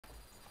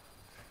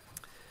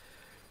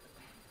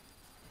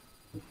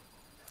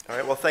All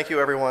right, well, thank you,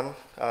 everyone.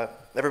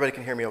 Everybody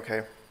can hear me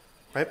okay,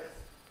 right?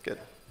 Good.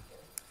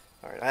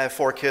 All right, I have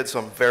 4 kids, so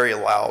I'm very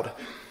loud.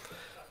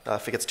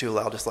 If it gets too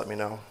loud, just let me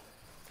know.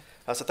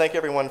 So thank you,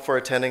 everyone, for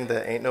attending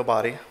the Ain't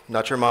Nobody,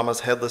 Not Your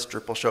Mama's Headless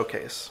Drupal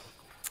Showcase.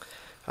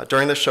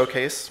 During this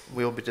showcase,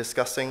 we will be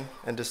discussing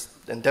and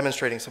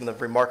demonstrating some of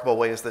the remarkable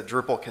ways that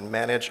Drupal can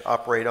manage,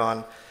 operate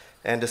on,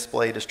 and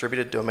display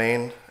distributed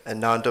domain and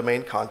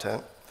non-domain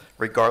content,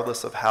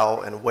 regardless of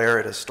how and where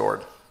it is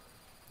stored.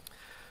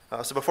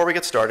 So before we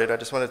get started, I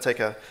just want to take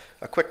a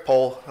quick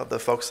poll of the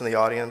folks in the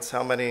audience.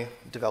 How many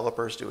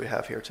developers do we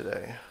have here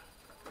today?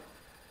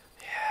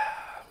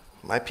 Yeah,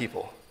 my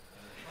people.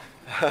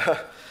 How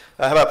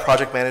about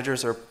project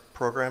managers or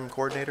program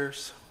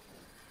coordinators?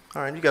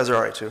 All right, you guys are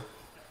all right too.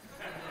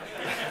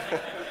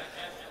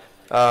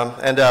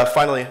 And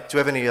finally, do we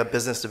have any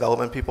business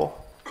development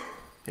people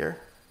here?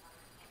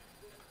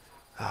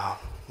 Oh,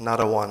 not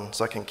a one,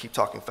 so I can keep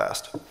talking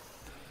fast.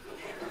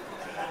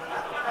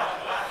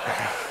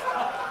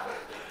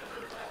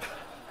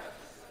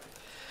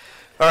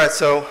 All right,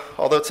 so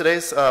although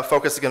today's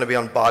focus is going to be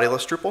on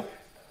bodiless Drupal,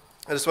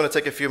 I just want to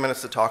take a few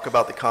minutes to talk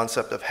about the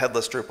concept of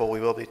headless Drupal. We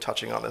will be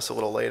touching on this a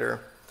little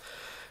later.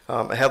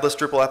 A headless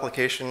Drupal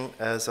application,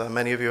 as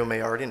many of you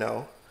may already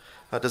know,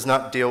 does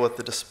not deal with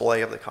the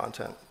display of the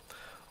content.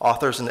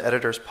 Authors and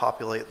editors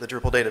populate the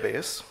Drupal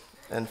database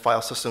and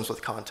file systems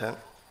with content.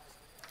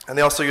 And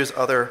they also use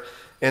other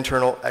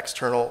internal,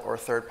 external, or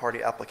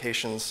third-party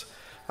applications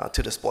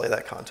to display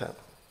that content.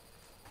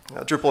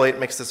 Drupal 8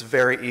 makes this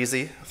very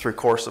easy through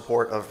core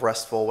support of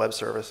RESTful web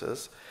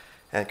services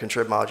and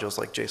contrib modules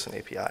like JSON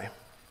API.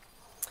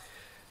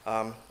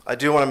 I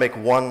do want to make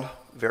one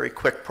very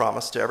quick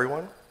promise to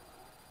everyone.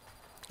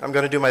 I'm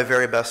going to do my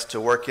very best to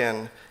work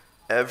in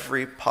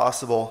every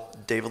possible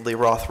David Lee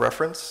Roth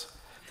reference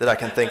that I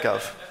can think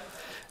of.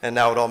 And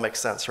now it all makes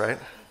sense, right?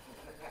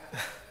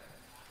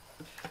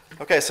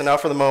 Okay, so now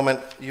for the moment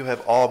you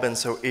have all been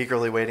so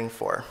eagerly waiting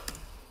for.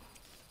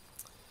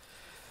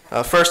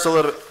 First, a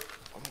little bit.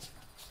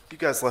 You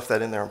guys left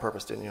that in there on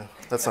purpose, didn't you?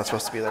 That's not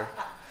supposed to be there.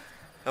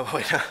 Oh,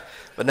 wait.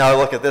 But now I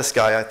look at this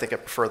guy, I think I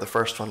prefer the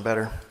first one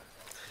better.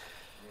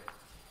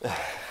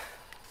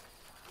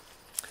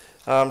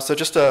 So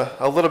just a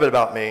little bit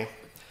about me.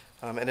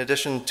 In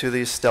addition to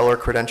these stellar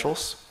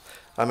credentials,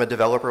 I'm a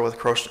developer with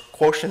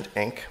Quotient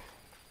Inc.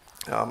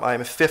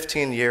 I'm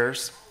 15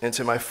 years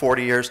into my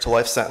 40 years to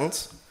life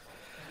sentence.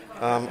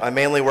 I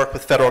mainly work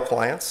with federal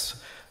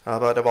clients,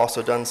 but I've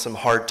also done some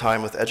hard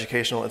time with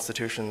educational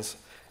institutions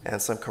and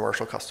some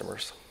commercial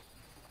customers.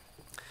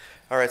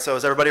 All right, so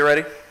is everybody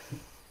ready?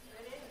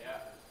 Yeah.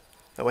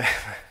 Oh,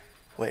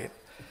 wait.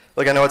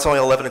 Look, I know it's only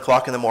 11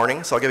 o'clock in the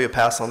morning, so I'll give you a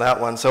pass on that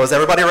one. So is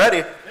everybody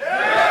ready?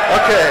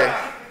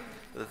 Yeah.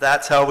 Okay,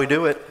 that's how we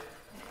do it.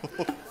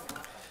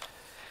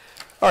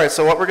 All right,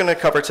 so what we're going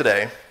to cover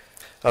today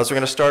is we're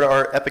going to start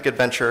our epic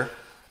adventure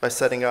by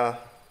setting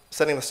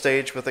the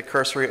stage with a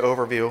cursory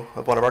overview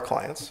of one of our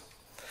clients.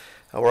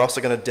 We're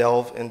also going to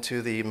delve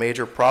into the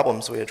major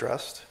problems we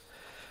addressed.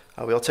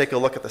 We'll take a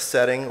look at the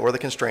setting or the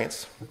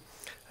constraints.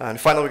 And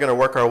finally, we're going to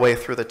work our way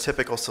through the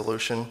typical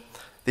solution,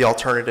 the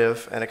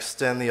alternative, and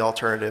extend the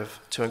alternative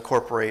to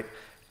incorporate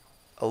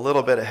a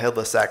little bit of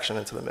headless action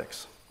into the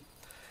mix.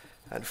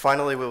 And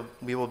finally,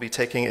 we will be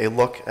taking a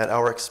look at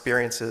our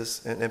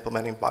experiences in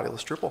implementing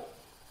bodiless Drupal.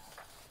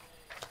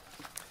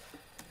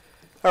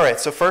 All right,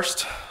 so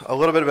first, a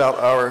little bit about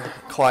our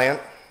client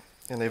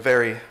in a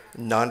very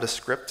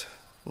nondescript,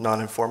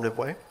 non-informative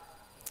way.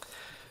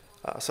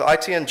 So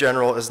IT in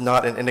general is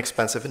not an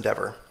inexpensive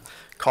endeavor.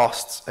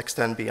 Costs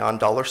extend beyond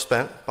dollars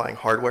spent buying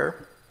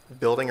hardware,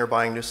 building or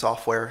buying new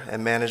software,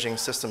 and managing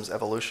systems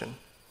evolution.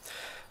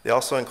 They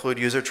also include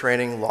user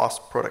training,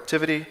 lost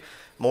productivity,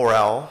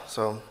 morale.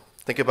 So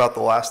think about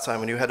the last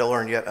time when you had to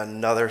learn yet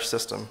another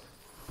system.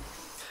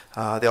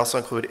 They also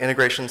include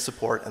integration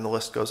support, and the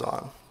list goes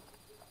on.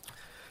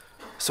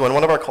 So when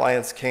one of our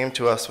clients came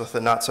to us with a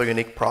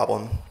not-so-unique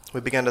problem,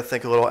 we began to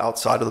think a little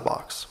outside of the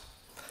box.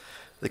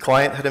 The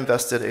client had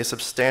invested a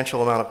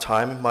substantial amount of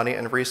time, money,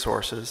 and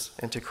resources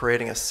into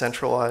creating a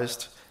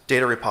centralized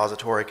data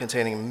repository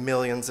containing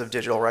millions of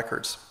digital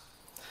records.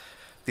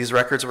 These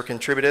records were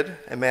contributed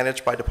and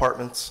managed by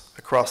departments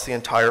across the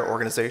entire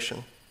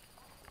organization.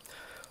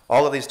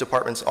 All of these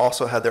departments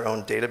also had their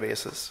own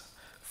databases,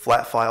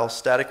 flat files,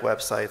 static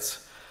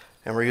websites,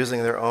 and were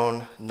using their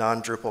own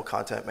non-Drupal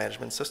content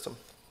management system.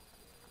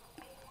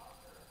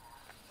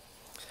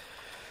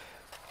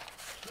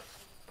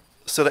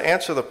 So to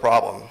answer the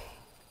problem,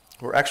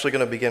 we're actually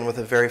going to begin with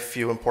a very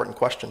few important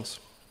questions.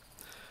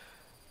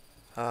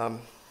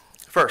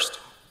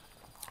 First,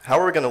 how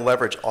are we going to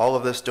leverage all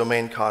of this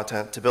domain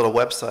content to build a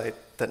website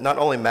that not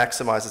only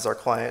maximizes our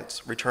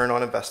clients' return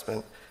on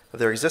investment of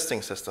their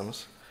existing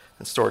systems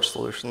and storage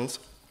solutions,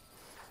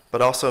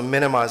 but also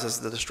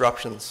minimizes the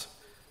disruptions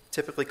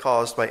typically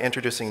caused by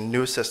introducing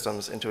new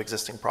systems into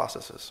existing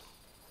processes?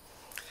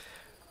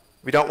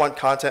 We don't want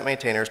content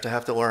maintainers to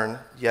have to learn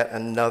yet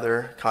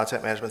another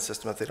content management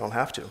system if they don't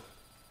have to.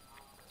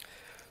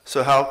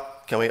 So how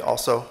can we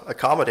also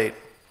accommodate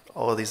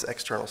all of these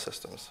external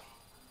systems?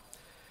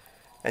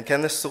 And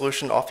can this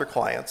solution offer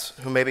clients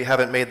who maybe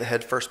haven't made the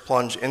head-first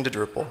plunge into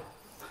Drupal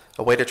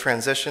a way to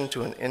transition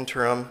to an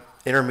interim,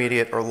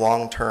 intermediate, or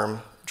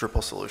long-term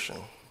Drupal solution?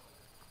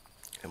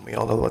 And we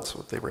all know that's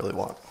what they really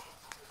want.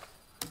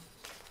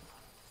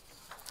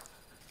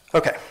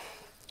 Okay,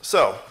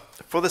 so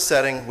for the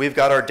setting, we've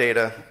got our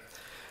data.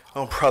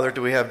 Oh, brother,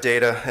 do we have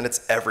data, and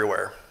it's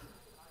everywhere.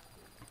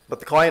 But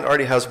the client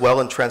already has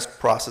well-entrenched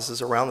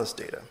processes around this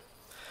data.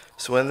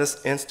 So in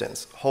this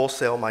instance,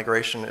 wholesale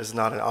migration is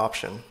not an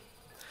option.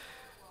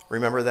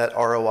 Remember that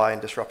ROI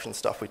and disruption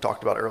stuff we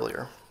talked about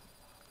earlier.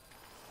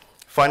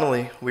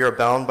 Finally, we are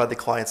bound by the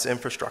client's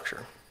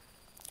infrastructure.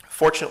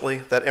 Fortunately,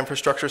 that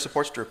infrastructure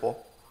supports Drupal.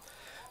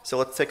 So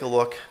let's take a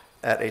look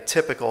at a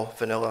typical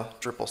vanilla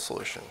Drupal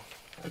solution.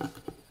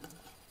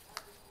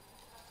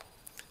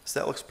 So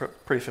that looks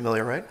pretty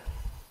familiar, right?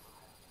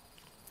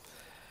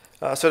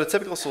 So the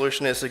typical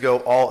solution is to go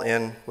all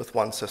in with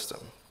one system.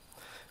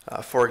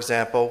 For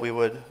example, we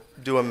would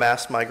do a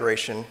mass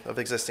migration of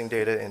existing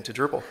data into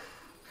Drupal.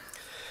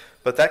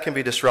 But that can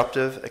be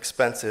disruptive,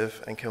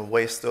 expensive, and can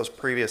waste those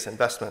previous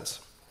investments.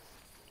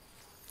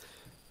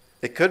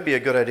 It could be a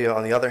good idea,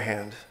 on the other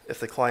hand, if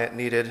the client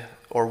needed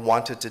or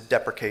wanted to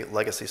deprecate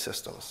legacy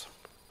systems.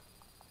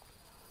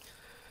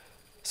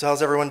 So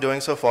how's everyone doing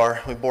so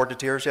far? We bored to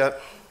tears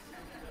yet?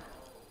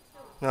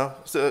 No?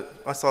 So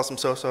I saw some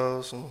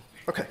so-sos.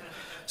 Okay.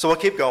 So we'll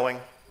keep going.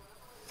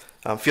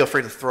 Feel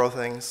free to throw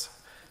things.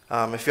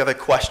 If you have a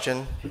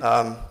question,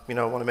 want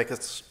to make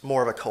this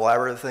more of a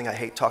collaborative thing. I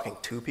hate talking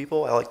to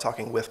people. I like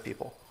talking with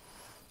people.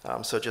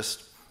 So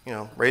just,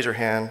 raise your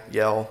hand,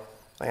 yell.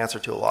 I answer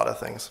to a lot of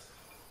things.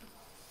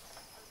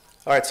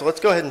 All right, so let's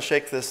go ahead and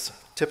shake this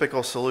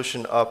typical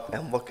solution up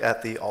and look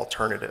at the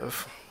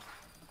alternative.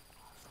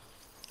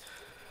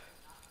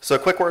 So a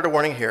quick word of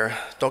warning here.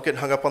 Don't get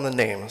hung up on the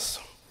names.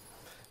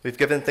 We've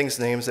given things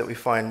names that we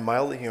find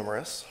mildly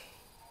humorous,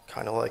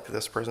 kind of like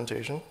this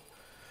presentation.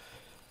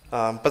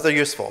 But they're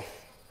useful.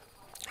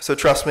 So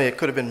trust me, it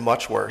could have been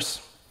much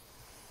worse.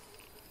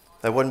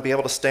 I wouldn't be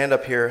able to stand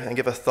up here and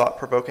give a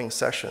thought-provoking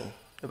session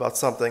about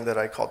something that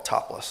I called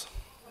topless.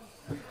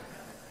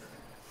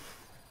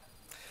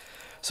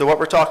 So what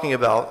we're talking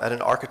about at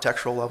an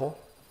architectural level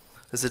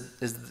is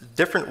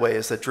different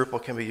ways that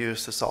Drupal can be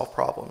used to solve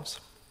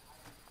problems.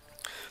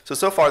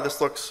 So far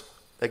this looks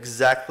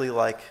exactly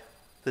like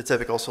the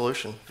typical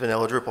solution,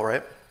 vanilla Drupal,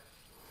 right?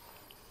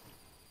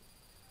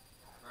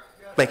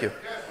 Thank you.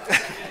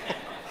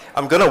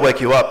 I'm going to wake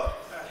you up.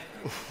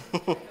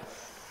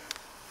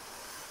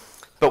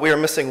 But we are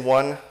missing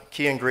one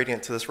key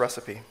ingredient to this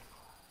recipe.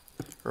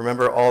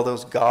 Remember all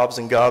those gobs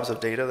and gobs of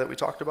data that we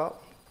talked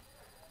about?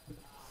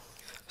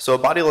 So a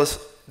bodiless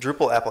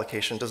Drupal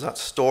application does not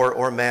store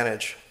or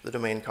manage the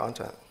domain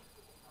content.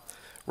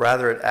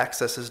 Rather, it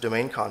accesses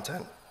domain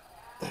content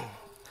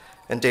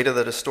and data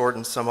that is stored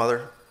in some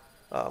other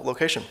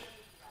location.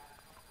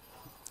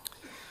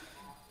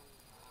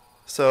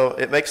 So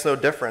it makes no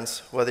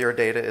difference whether your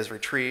data is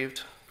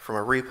retrieved from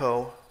a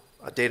repo,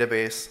 a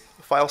database,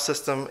 a file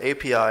system,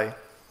 API,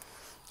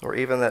 or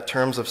even that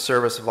terms of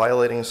service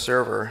violating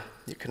server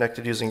you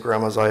connected using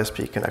grandma's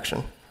ISP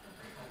connection.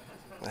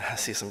 I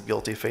see some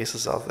guilty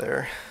faces out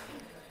there.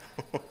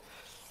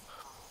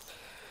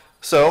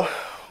 So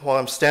while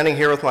I'm standing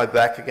here with my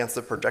back against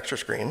the projector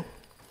screen,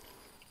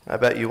 I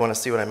bet you want to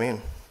see what I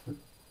mean.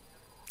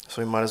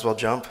 So we might as well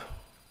jump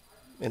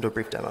into a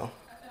brief demo.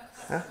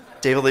 Yeah?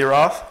 David Lee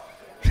Roth?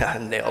 I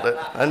nailed it.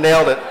 I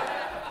nailed it.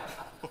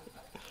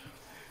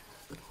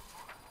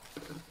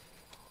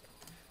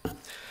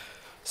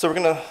 So we're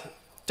going to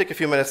take a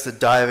few minutes to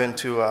dive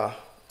into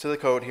to the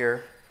code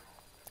here.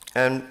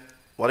 And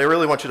what I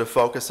really want you to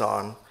focus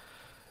on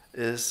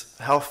is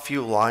how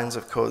few lines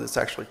of code this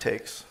actually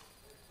takes.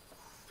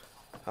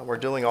 We're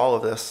doing all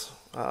of this,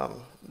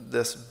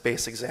 this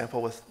base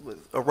example with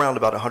around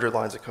about 100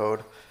 lines of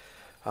code.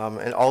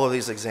 And all of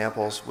these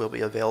examples will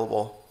be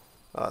available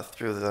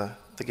through the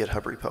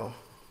GitHub repo.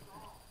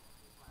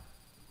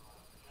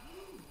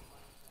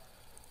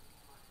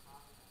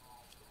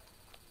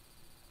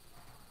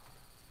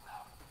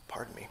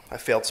 Pardon me, I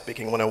failed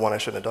speaking 101. I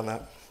shouldn't have done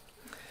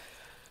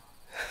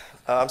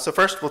that. So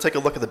first, we'll take a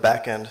look at the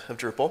back end of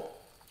Drupal.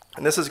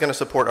 And this is going to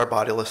support our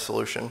bodiless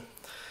solution.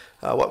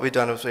 What we've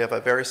done is we have a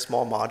very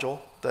small module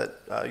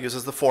that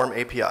uses the form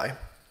API.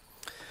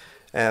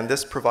 And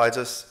this provides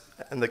us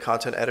and the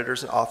content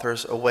editors and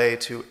authors a way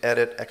to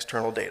edit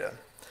external data.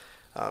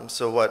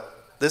 So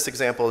what this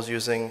example is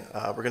using,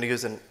 we're going to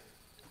use a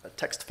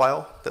text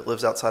file that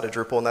lives outside of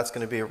Drupal, and that's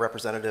going to be a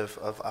representative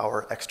of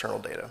our external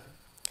data.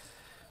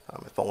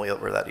 If only it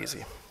were that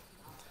easy.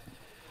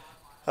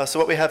 So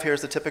what we have here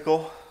is the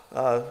typical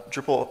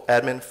Drupal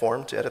admin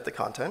form to edit the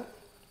content.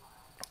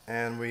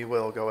 And we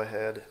will go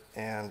ahead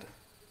and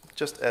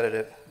just edit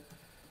it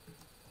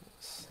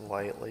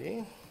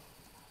slightly.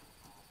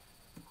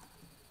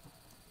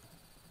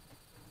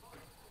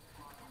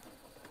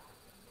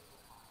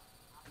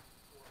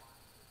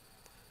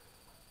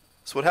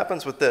 So what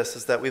happens with this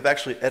is that we've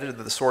actually edited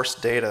the source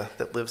data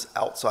that lives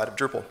outside of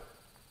Drupal.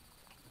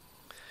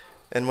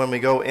 And when we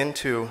go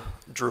into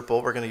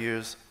Drupal, we're going to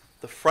use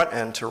the front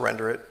end to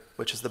render it,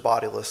 which is the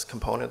bodiless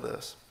component of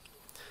this.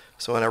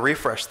 So when I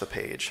refresh the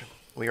page,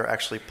 we are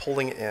actually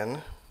pulling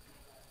in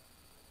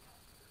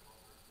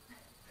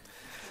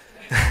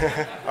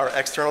our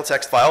external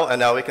text file, and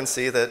now we can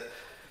see that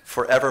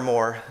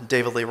forevermore,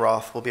 David Lee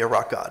Roth will be a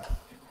rock god.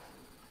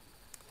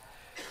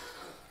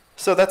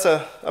 So that's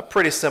a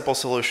pretty simple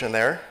solution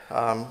there,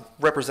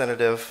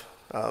 representative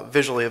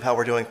visually of how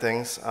we're doing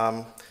things.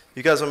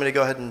 You guys want me to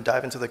go ahead and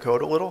dive into the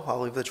code a little? I'll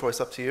leave the choice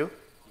up to you.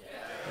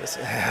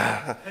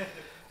 Yeah.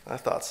 I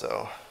thought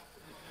so.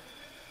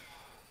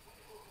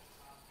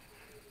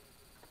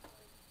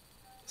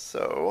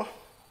 So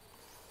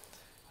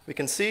we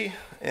can see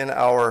in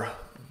our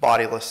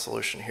bodiless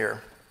solution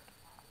here,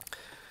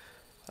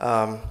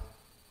 all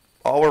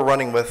we're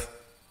running with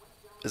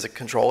is a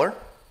controller.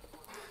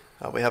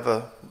 We have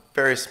a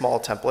very small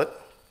template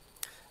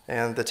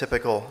and the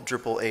typical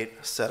Drupal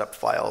 8 setup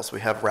files.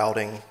 We have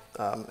routing,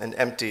 an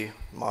empty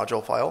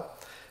module file,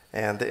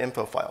 and the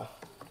info file.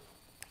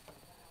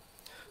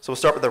 So we'll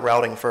start with the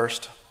routing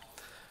first.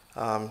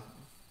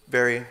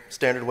 Very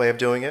standard way of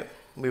doing it.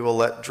 We will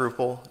let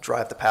Drupal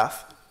drive the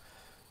path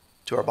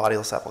to our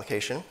bodiless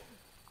application,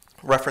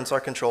 reference our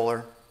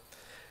controller,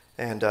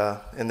 and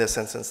in this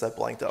instance, that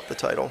blanked out the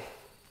title.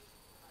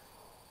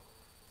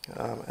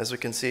 As we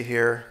can see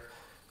here,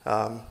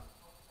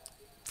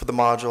 for the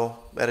module,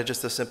 added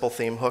just a simple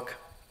theme hook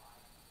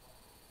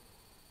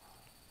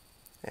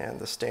and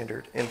the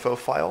standard info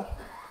file.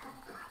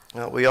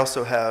 We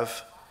also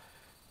have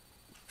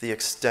the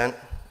extent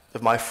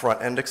of my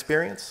front-end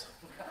experience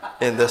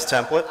in this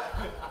template.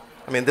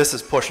 I mean, this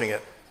is pushing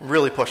it,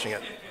 really pushing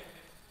it.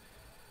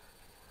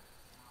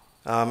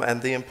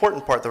 And the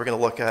important part that we're going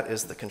to look at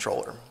is the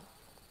controller.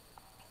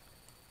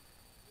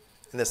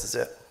 And this is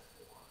it.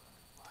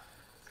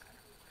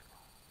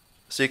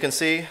 So you can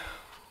see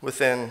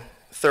within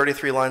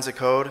 33 lines of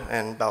code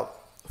and about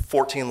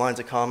 14 lines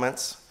of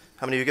comments,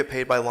 how many of you get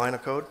paid by line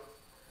of code?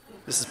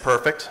 This is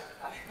perfect.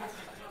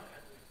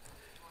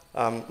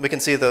 We can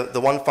see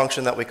the one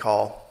function that we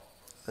call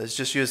is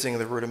just using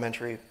the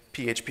rudimentary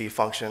PHP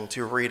function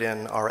to read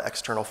in our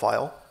external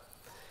file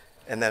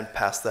and then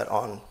pass that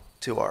on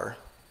to our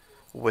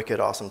wicked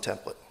awesome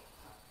template.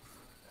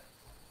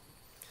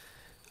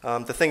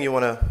 The thing you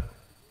want to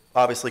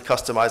obviously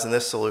customize in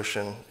this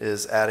solution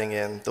is adding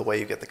in the way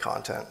you get the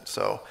content.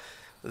 So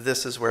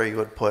this is where you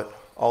would put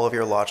all of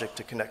your logic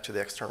to connect to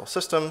the external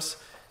systems,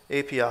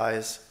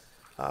 APIs,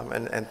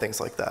 and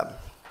things like that.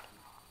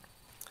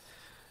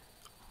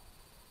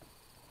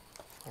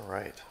 All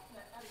right.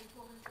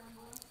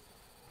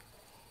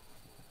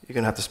 You're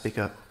going to have to speak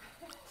up.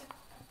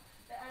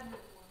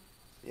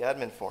 The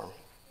admin form.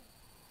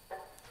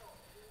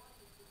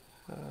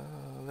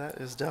 That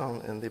is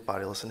down in the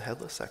bodiless and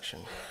headless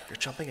section. You're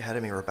jumping ahead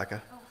of me,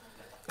 Rebecca.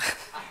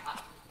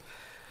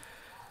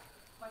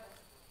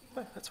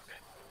 That's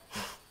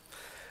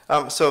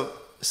okay. So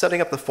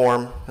setting up the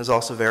form is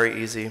also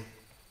very easy.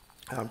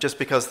 Just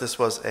because this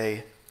was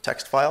a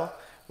text file,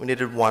 we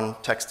needed one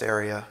text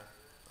area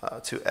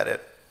to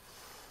edit.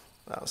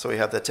 So we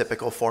have the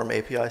typical form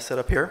API set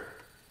up here.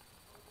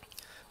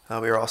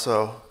 We are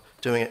also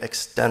doing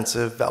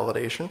extensive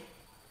validation.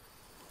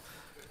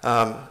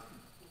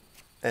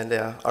 And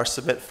our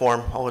submit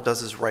form, all it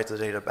does is write the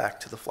data back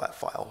to the flat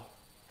file.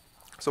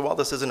 So while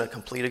this isn't a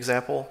complete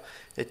example,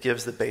 it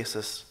gives the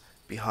basis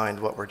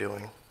behind what we're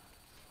doing.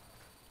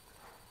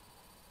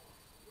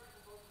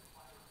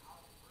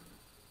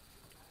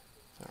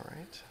 All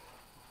right.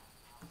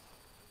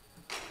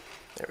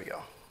 There we go.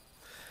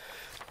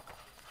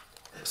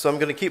 So I'm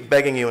going to keep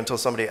begging you until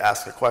somebody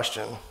asks a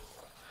question.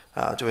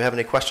 Do we have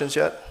any questions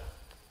yet?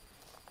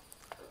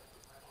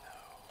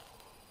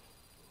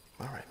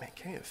 All right, man,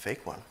 can't even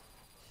fake one.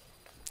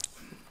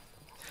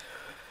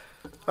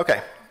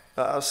 Okay,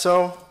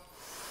 so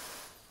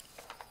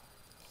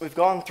we've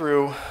gone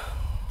through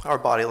our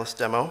bodiless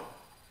demo,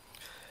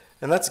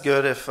 and that's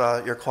good if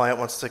your client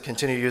wants to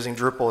continue using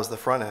Drupal as the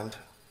front end.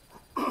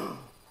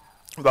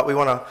 But we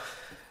want to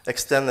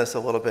extend this a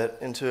little bit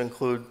and to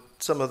include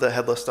some of the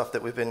headless stuff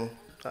that we've been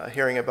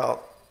hearing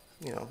about,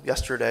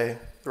 yesterday,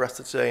 the rest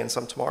of today, and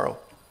some tomorrow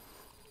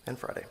and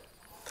Friday.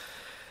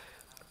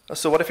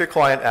 So what if your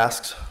client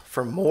asks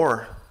for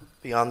more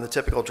beyond the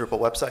typical Drupal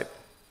website?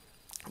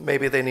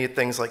 Maybe they need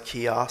things like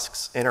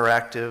kiosks,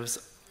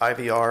 interactives,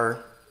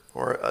 IVR,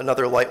 or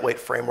another lightweight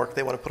framework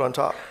they want to put on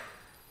top.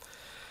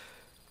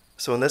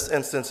 So in this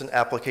instance, an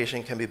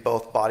application can be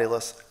both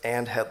bodiless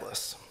and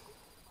headless.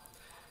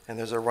 And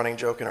there's a running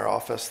joke in our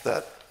office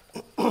that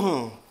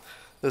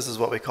this is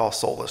what we call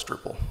soulless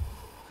Drupal.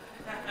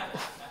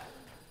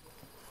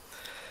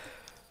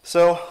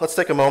 So let's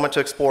take a moment to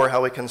explore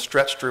how we can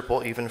stretch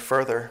Drupal even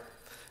further.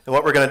 And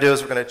what we're going to do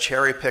is we're going to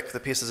cherry pick the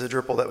pieces of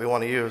Drupal that we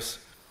want to use.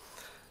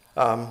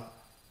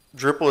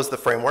 Drupal is the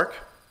framework,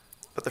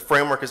 but the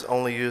framework is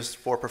only used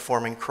for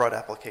performing CRUD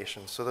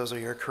applications. So those are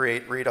your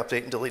create, read,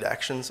 update, and delete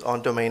actions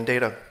on domain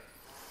data.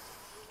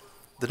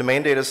 The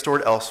domain data is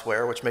stored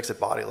elsewhere, which makes it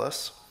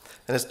bodiless.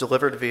 and it's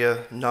delivered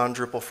via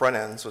non-Drupal front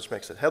ends, which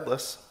makes it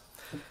headless.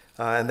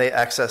 And they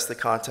access the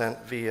content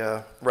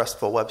via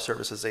RESTful Web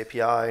Services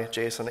API,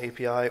 JSON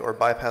API, or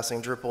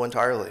bypassing Drupal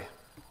entirely.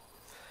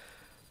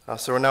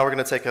 So now we're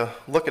going to take a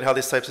look at how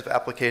these types of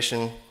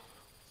application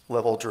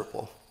level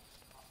Drupal.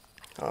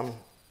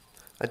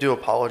 I do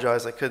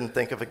apologize, I couldn't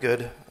think of a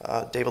good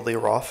David Lee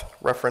Roth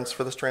reference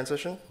for this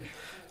transition.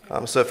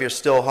 So if you're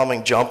still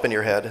humming Jump in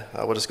your head,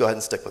 we'll just go ahead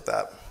and stick with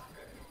that.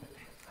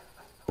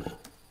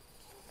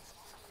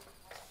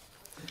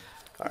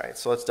 All right,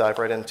 so let's dive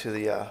right into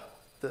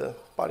the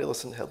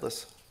bodiless and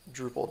headless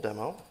Drupal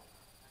demo.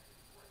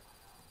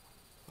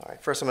 All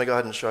right, first I'm going to go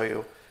ahead and show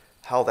you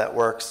how that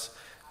works.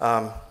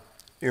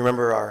 You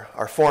remember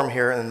our form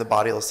here in the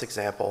bodiless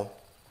example.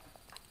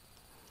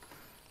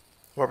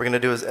 What we're going to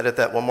do is edit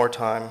that one more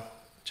time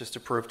just to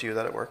prove to you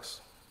that it works.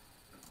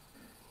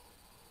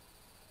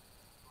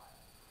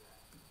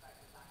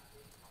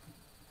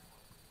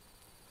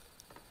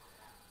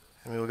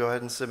 And we will go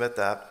ahead and submit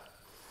that.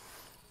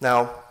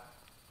 Now,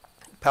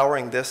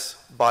 powering this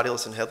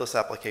bodiless and headless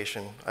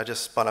application, I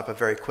just spun up a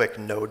very quick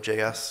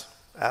Node.js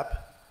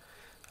app.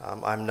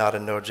 I'm not a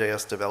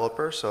Node.js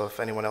developer, so if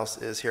anyone else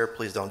is here,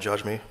 please don't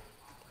judge me.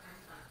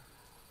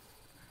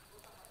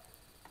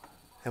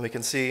 And we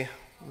can see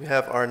we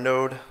have our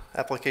Node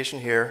application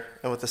here,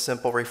 and with a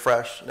simple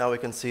refresh, now we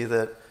can see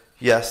that,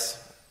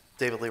 yes,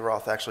 David Lee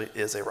Roth actually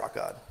is a rock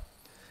god,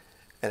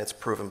 and it's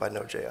proven by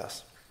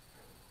Node.js.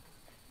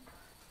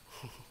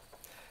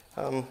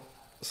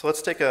 So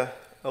let's take a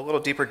little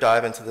deeper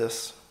dive into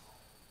this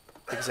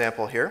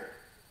example here.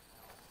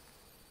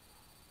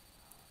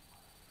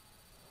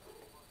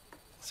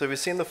 So we've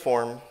seen the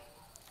form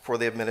for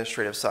the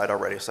administrative side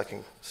already, so I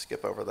can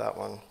skip over that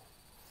one.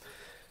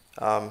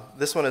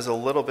 This one is a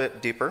little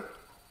bit deeper.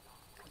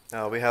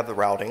 We have the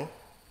routing,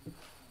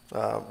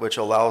 which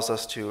allows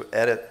us to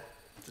edit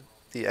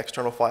the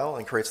external file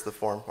and creates the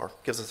form, or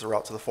gives us a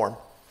route to the form.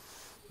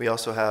 We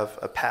also have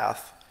a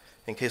path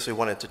in case we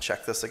wanted to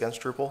check this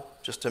against Drupal,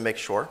 just to make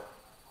sure.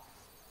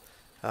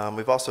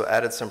 We've also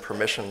added some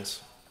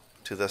permissions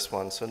to this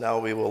one, so now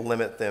we will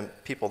limit the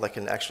people that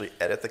can actually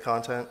edit the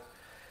content,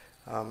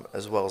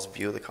 as well as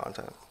view the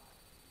content.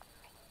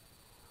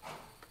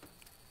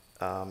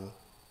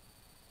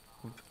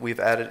 We've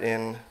added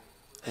in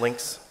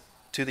links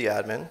to the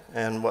admin,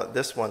 and what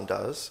this one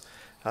does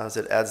is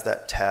it adds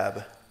that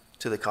tab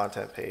to the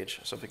content page.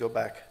 So if we go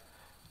back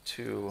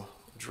to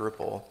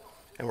Drupal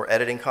and we're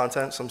editing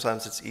content,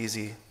 sometimes it's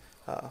easy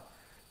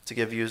to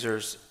give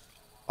users,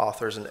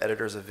 authors, and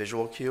editors a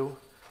visual cue.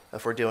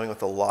 If we're dealing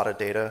with a lot of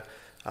data,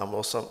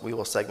 we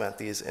will segment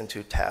these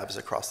into tabs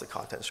across the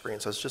content screen,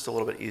 so it's just a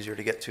little bit easier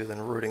to get to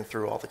than rooting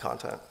through all the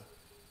content.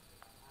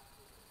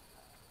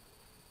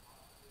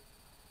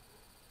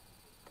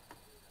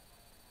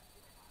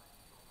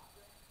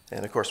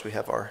 And of course, we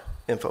have our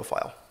info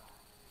file.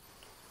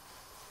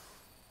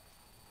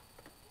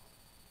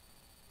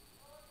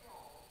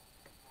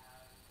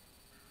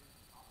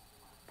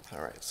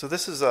 All right, so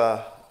this is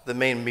the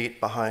main meat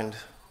behind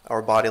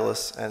our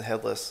bodiless and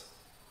headless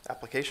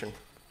application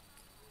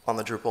on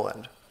the Drupal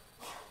end.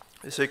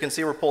 So you can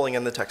see we're pulling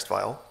in the text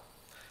file,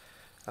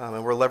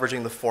 and we're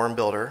leveraging the form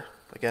builder,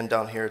 again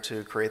down here,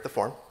 to create the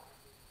form.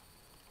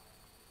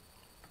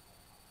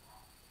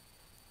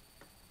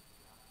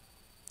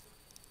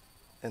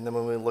 And then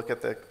when we look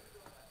at the,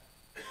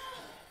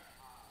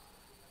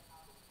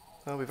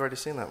 oh, we've already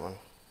seen that one.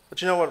 But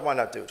you know what, why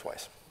not do it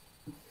twice?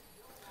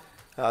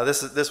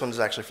 This one is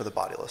actually for the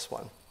bodiless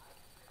one.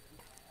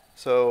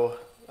 So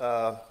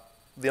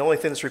the only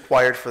thing that's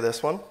required for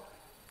this one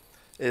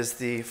is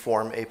the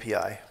form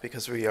API,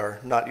 because we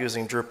are not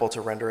using Drupal to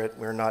render it.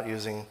 We're not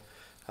using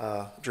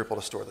Drupal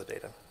to store the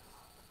data.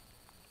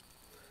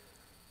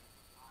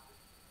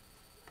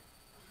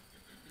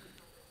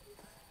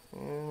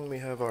 And we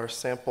have our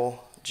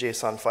sample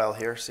JSON file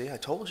here. See, I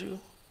told you,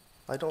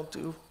 I don't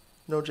do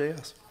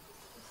Node.js.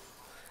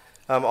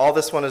 All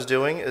this one is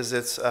doing is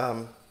it's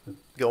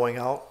going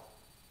out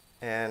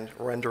and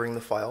rendering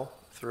the file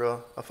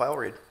through a file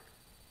read.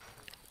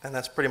 And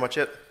that's pretty much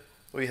it.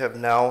 We have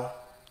now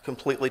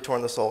completely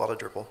torn the soul out of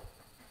Drupal.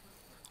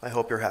 I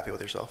hope you're happy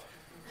with yourself.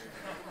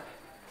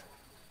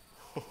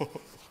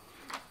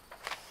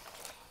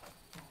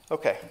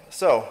 Okay,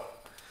 so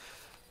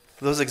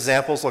those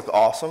examples look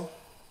awesome,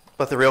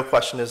 but the real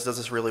question is, does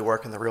this really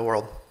work in the real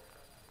world?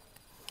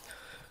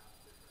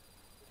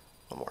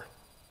 One more.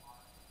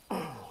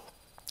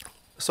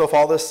 So if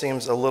all this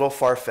seems a little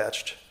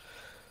far-fetched,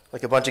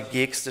 like a bunch of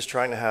geeks just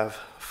trying to have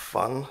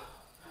fun,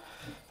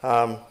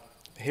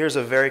 here's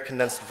a very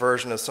condensed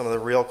version of some of the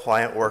real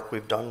client work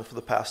we've done for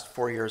the past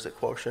 4 years at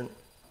Quotient.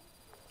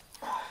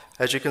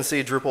 As you can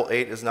see, Drupal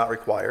 8 is not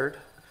required,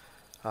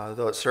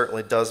 though it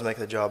certainly does make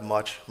the job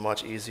much,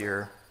 much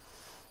easier.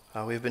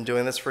 We've been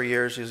doing this for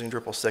years using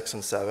Drupal 6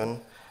 and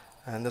 7,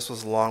 and this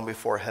was long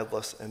before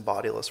headless and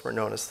bodiless were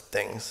known as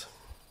things.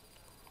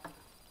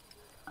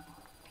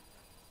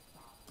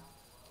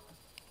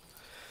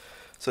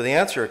 So the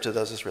answer to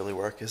does this really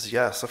work is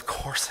yes, of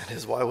course it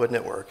is. Why wouldn't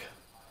it work?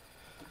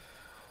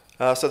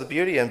 So the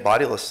beauty in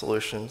bodiless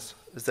solutions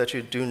is that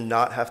you do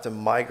not have to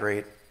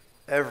migrate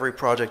every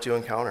project you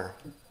encounter.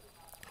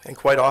 And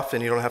quite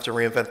often, you don't have to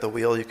reinvent the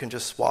wheel. You can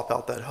just swap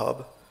out that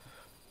hub.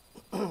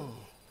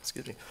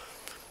 Excuse me.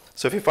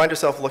 So if you find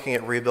yourself looking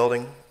at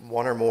rebuilding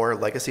one or more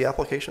legacy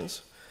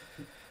applications,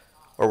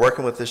 or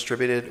working with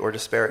distributed or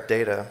disparate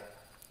data,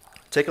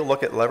 take a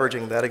look at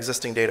leveraging that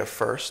existing data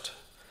first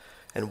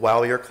and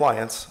wow your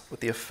clients with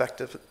the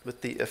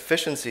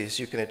efficiencies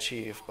you can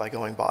achieve by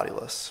going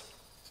bodiless.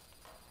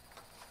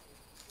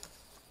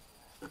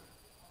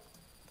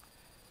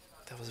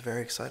 That was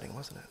very exciting,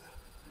 wasn't it?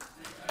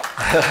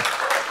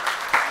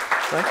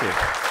 Thank you.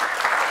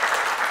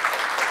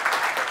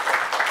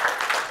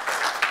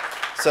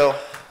 So,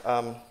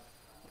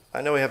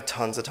 I know we have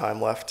tons of time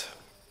left.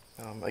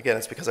 Again,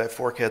 it's because I have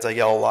 4 kids. I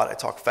yell a lot. I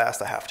talk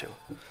fast. I have to.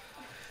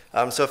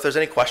 So if there's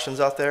any questions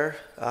out there,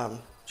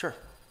 sure.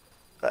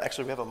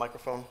 Actually, we have a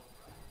microphone.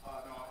 No,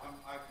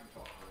 I can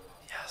talk.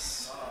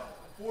 Yes.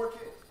 4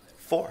 kids.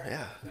 4,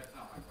 yeah. That's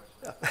not my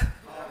question.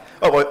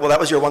 Oh, well, that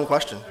was your one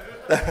question.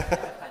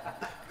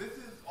 This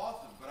is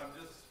awesome, but I'm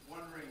just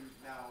wondering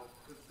now,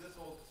 because this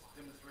whole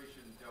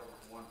demonstration dealt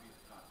with one piece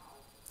of content,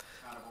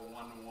 kind of a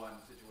one-to-one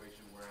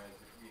situation, whereas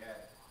if we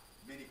had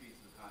many pieces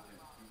of content,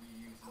 do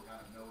we use some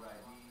kind of node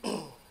ID,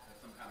 as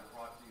some kind of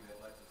proxy that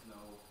lets us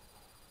know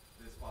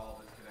this file,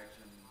 this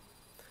connection?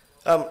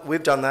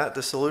 We've done that.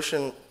 The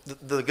solution,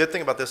 the good thing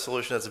about this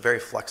solution is it's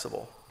very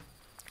flexible.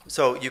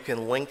 So you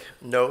can link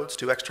nodes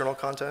to external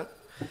content.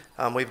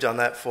 We've done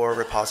that for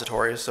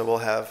repositories, so we'll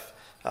have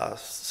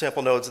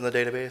sample nodes in the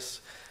database,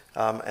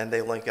 and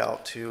they link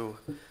out to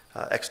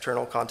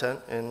external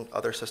content in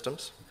other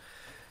systems.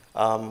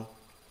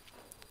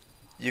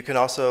 You can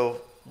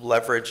also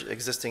leverage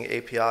existing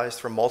APIs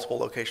from multiple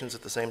locations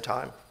at the same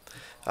time.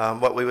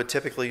 What we would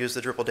typically use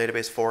the Drupal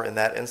database for in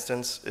that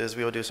instance is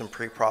we would do some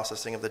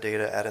pre-processing of the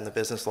data, add in the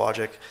business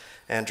logic,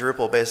 and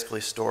Drupal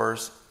basically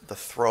stores the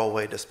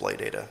throwaway display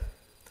data.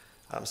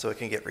 So it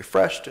can get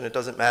refreshed, and it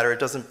doesn't matter. It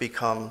doesn't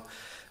become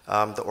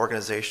the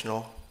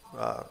organizational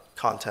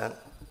content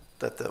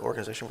that the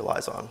organization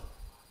relies on.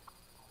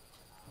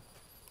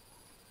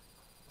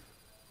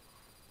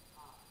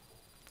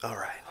 All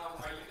right. Are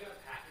you going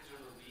to package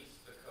and release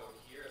the code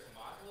here as a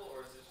module,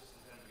 or is this just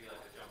intended to be like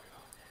a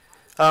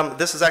jumping off?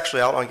 This is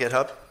actually out on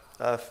GitHub.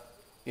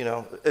 You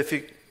know, if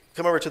you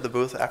come over to the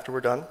booth after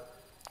we're done,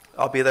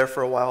 I'll be there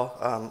for a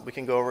while. We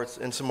can go over it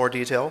in some more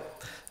detail.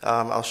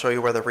 I'll show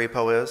you where the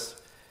repo is.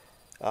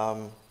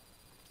 And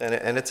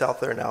it's out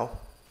there now.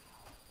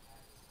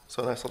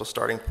 So a nice little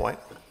starting point.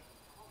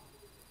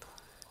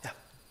 Yeah.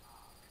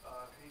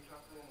 Can you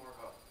talk a little more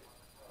about,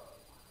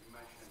 you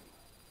mentioned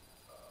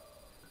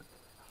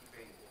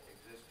keeping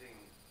existing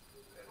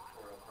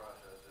editorial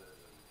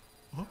processes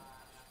and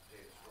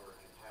data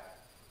storage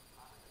intact,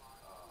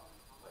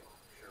 like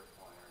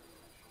SharePoint, or you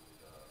mentioned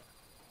something else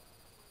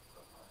in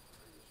the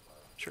previous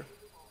slide. Sure.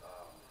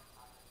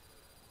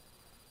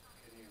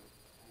 Can you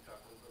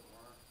talk a little bit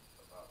more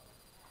about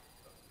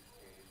a use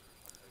case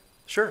or something?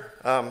 Sure.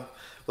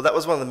 Well, that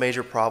was one of the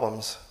major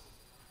problems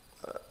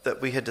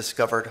that we had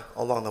discovered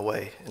along the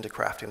way into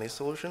crafting these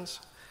solutions.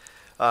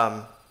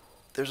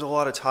 There's a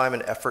lot of time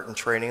and effort and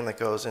training that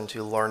goes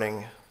into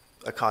learning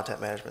a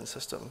content management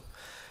system.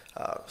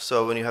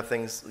 So when you have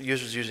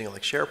users using it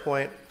like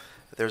SharePoint,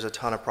 there's a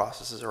ton of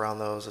processes around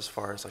those as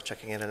far as like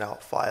checking in and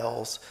out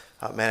files,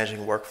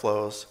 managing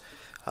workflows.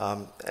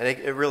 And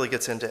it really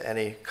gets into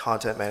any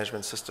content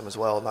management system as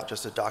well, not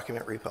just a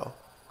document repo.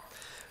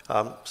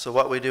 So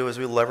what we do is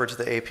we leverage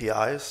the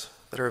APIs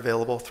that are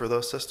available through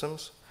those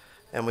systems,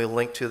 and we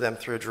link to them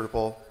through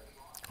Drupal.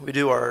 We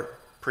do our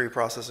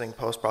pre-processing,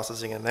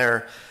 post-processing in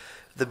there.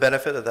 The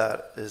benefit of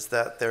that is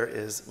that there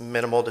is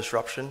minimal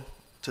disruption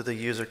to the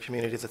user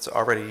community that's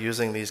already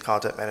using these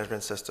content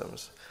management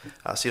systems.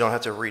 So you don't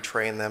have to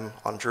retrain them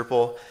on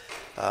Drupal.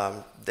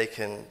 They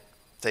can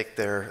take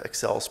their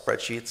Excel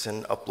spreadsheets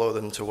and upload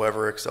them to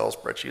wherever Excel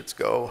spreadsheets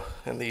go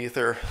in the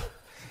ether.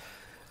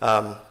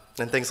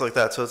 And things like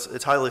that. So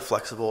it's highly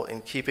flexible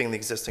in keeping the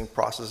existing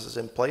processes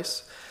in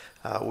place.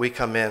 We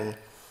come in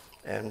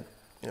and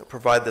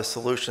provide the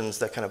solutions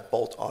that kind of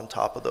bolt on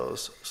top of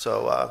those.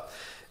 So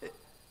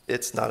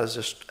it's not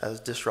as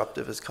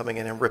disruptive as coming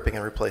in and ripping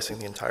and replacing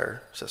the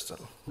entire system.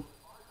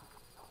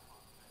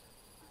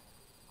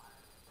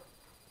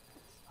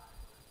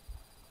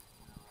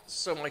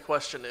 So my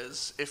question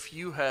is, if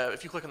you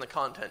click on the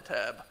content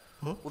tab,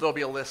 will there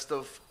be a list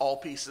of all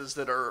pieces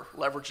that are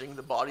leveraging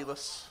the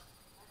bodiless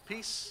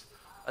piece?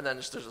 And then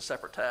there's a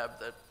separate tab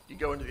that you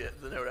go into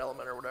the node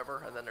element or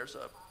whatever, and then there's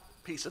a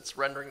piece that's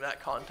rendering that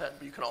content,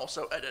 but you can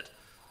also edit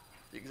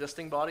the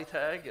existing body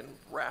tag and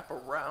wrap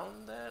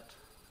around that?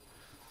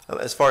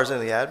 As far as in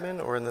the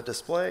admin or in the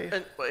display?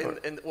 In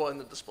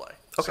the display.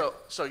 Okay.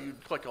 So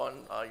you'd click on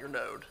your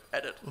node,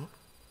 edit.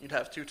 You'd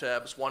have 2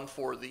 tabs, one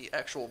for the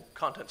actual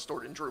content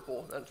stored in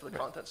Drupal, and for the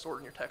content stored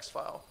in your text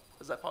file.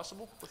 Is that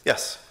possible?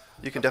 Yes,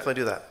 you can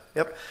definitely do that.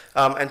 Yep.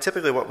 And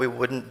typically what we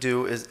wouldn't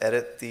do is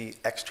edit the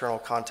external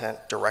content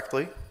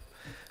directly.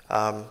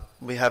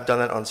 We have done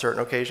that on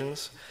certain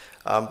occasions.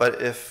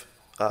 But if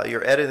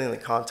you're editing the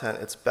content,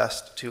 it's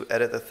best to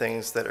edit the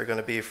things that are going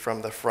to be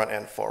from the front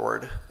end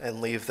forward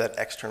and leave that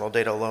external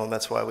data alone.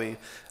 That's why we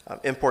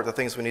import the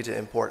things we need to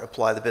import,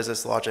 apply the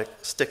business logic,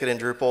 stick it in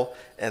Drupal,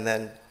 and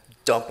then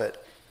dump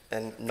it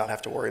and not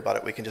have to worry about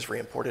it. We can just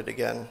re-import it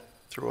again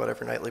through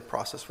whatever nightly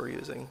process we're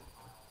using.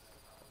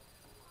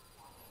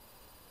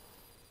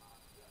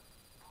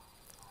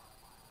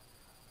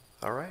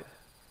 All right.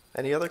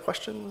 Any other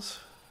questions?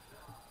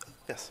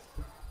 Yes.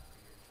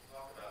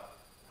 Talk about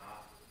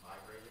not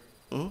migrating.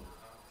 Mm-hmm.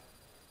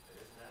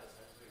 Isn't that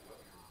essentially what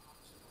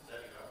you're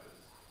setting up? Is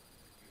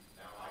you've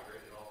now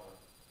migrated all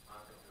the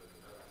content to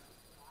another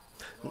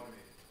system?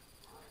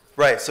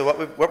 Right. So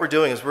what we're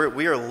doing is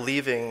we are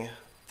leaving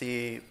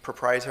the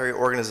proprietary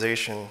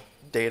organization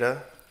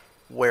data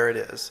where it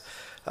is.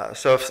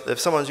 So if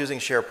someone's using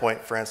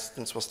SharePoint, for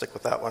instance, we'll stick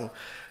with that one.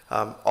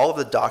 All of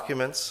the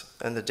documents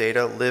and the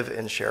data live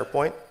in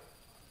SharePoint.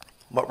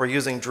 What we're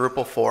using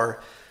Drupal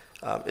for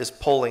is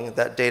pulling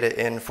that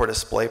data in for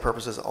display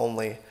purposes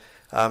only.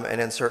 And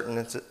in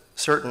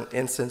certain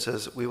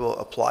instances, we will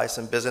apply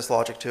some business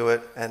logic to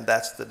it, and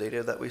that's the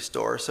data that we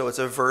store. So it's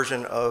a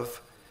version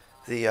of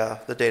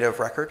the data of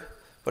record,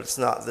 but it's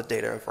not the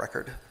data of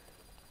record.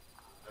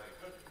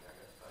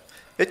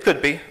 It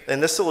could be.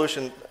 And this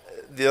solution,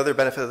 the other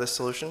benefit of this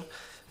solution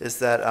is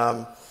that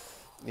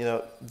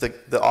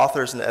the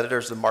authors and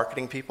editors, the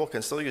marketing people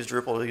can still use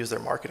Drupal to use their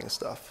marketing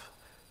stuff.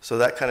 So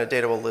that kind of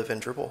data will live in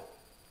Drupal,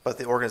 but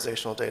the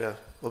organizational data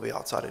will be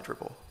outside of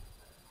Drupal.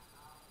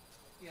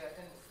 Yeah,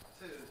 and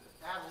to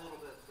add a little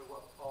bit to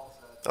what Paul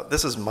said. Oh,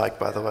 this is Mike,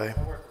 by the way.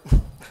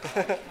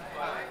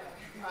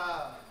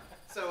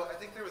 So I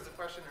think there was a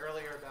question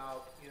earlier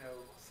about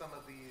some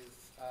of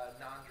these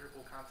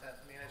non-Drupal content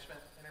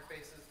management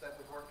interfaces that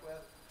we've worked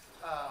with.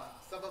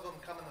 Some of them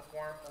come in the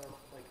form of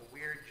like a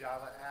weird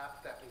Java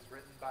app that was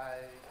written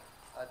by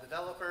a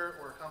developer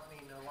or a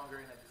company no longer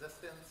in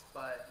existence,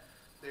 but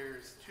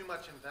there's too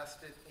much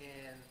invested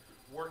in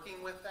working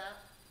with that.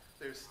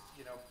 There's,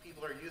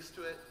 people are used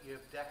to it. You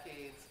have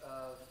decades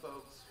of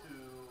folks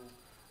who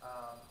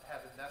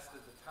have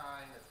invested the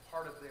time as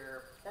part of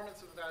their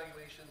performance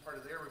evaluation, part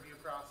of their review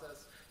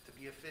process to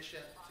be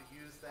efficient, to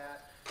use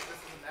that. This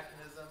is a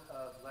mechanism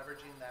of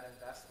leveraging that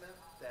investment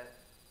that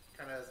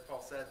kind of, as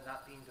Paul said,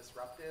 not being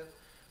disruptive.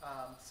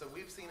 So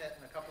we've seen it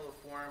in a couple of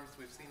forms.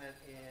 We've seen it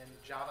in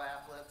Java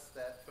applets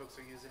that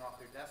folks are using off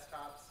their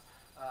desktops.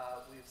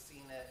 We've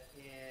seen it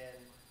in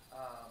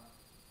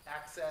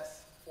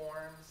access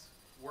forms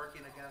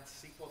working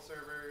against SQL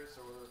servers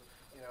or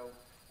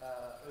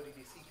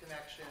ODBC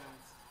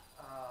connections.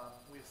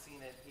 We've seen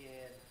it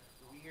in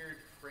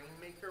weird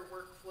FrameMaker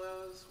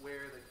workflows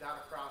where they've got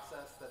a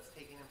process that's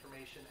taking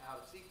information out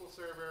of SQL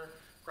Server,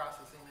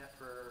 processing it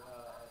for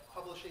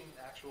publishing,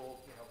 actual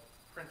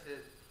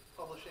printed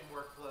publishing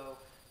workflow,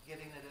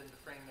 getting it into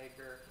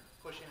FrameMaker,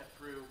 pushing it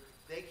through.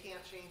 They can't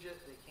change it.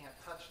 They can't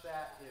touch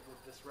that. It would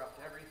disrupt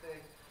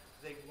everything.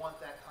 They want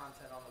that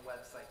content on the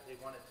website. They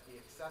want it to be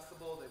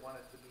accessible. They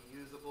want it to be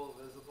usable,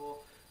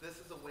 visible. This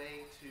is a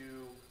way to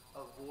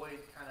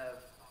avoid kind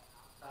of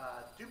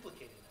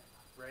duplicating it,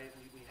 right?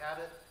 We have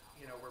it.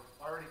 We're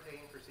already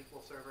paying for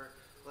SQL Server.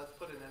 Let's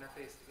put an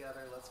interface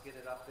together. Let's get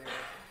it up there.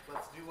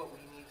 Let's do what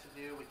we need to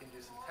do. We can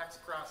do some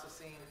text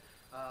processing.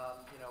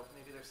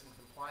 Maybe there's some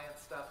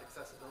compliance stuff,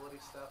 accessibility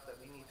stuff that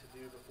we need to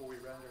do before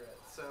we render it.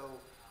 So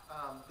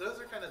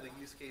those are kind of the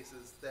use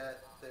cases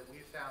that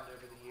we've found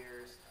over the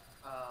years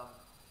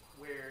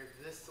where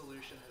this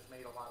solution has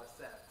made a lot of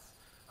sense.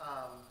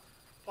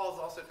 Paul's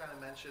also kind of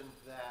mentioned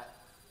that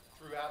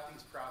throughout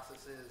these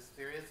processes,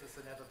 there is this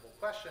inevitable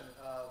question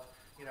of,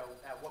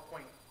 at what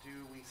point do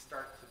we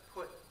start to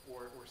put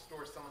or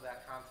store some of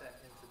that content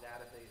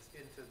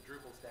into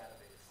Drupal's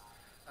database?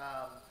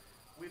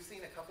 We've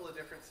seen a couple of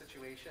different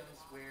situations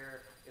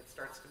where it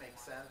starts to make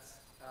sense.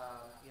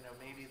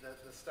 Maybe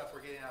the stuff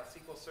we're getting out of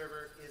SQL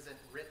Server isn't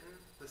written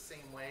the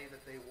same way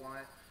that they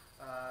want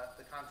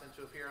the content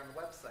to appear on the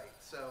website.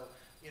 So,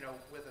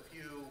 with a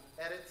few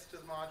edits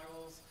to the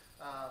modules,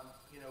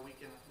 we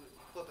can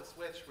flip a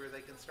switch where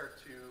they can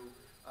start to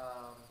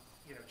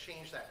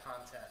change that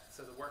content.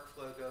 So the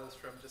workflow goes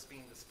from just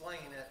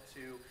displaying it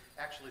to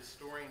actually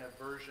storing a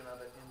version of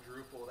it in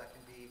Drupal that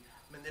can be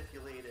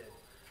manipulated.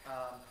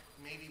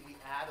 Maybe we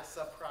add a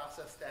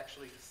sub-process to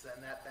actually send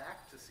that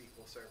back to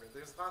SQL Server.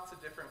 There's lots of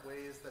different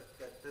ways that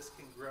this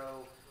can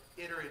grow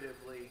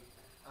iteratively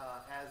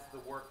as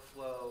the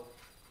workflow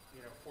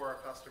for our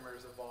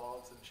customers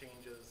evolves and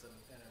changes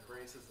and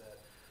embraces it.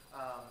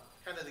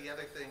 Kind of the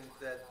other thing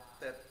that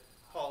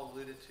Paul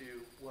alluded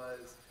to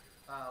was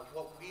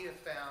what we have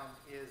found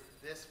is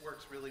this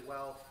works really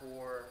well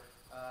for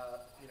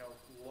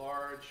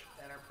large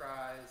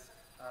enterprise,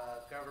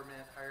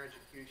 government, higher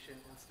education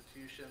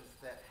institutions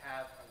that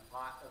have a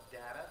lot of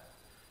data,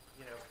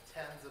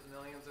 tens of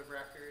millions of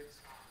records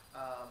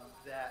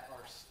that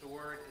are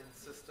stored in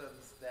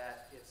systems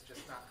that it's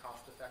just not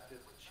cost effective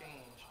to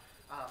change.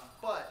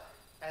 But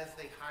as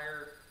they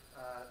hire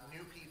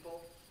new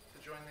people to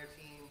join their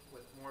team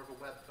with more of a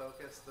web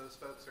focus. Those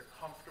folks are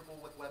comfortable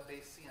with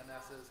web-based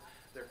CMSs.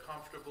 They're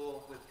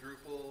comfortable with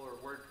Drupal or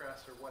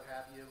WordPress or what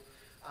have you.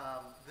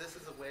 This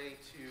is a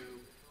way to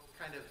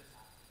kind of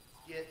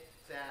get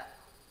that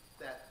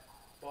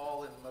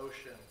ball in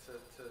motion to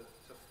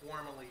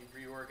formally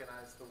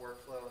reorganize the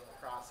workflow and the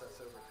process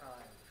over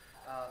time.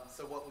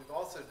 So what we've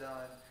also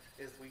done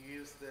is we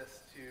use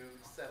this to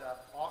set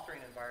up authoring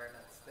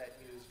environments that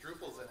use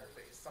Drupal's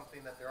interface,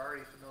 something that they're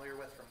already familiar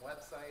with from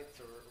websites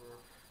or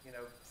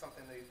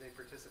something they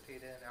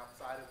participate in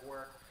outside of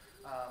work.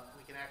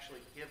 We can actually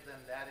give them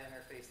that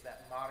interface,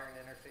 that modern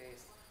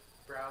interface,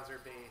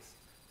 browser-based,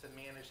 to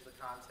manage the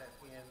content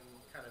in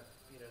kind of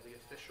the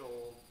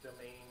official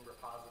domain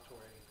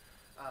repository.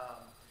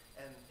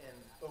 And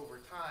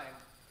over time,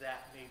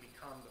 that may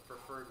become the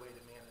preferred way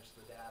to manage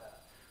the data.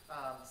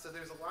 So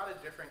there's a lot of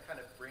different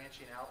kind of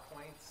branching out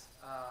points.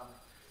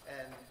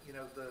 And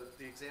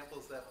the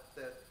examples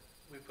that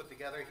we put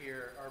together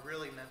here are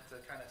really meant to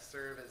kind of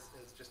serve as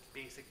just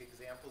basic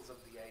examples of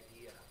the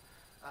idea.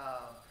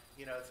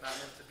 It's not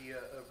meant to be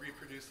a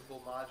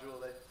reproducible module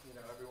that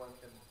everyone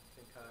can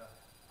kind of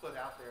put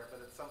out there,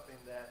 but it's something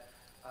that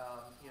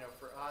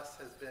for us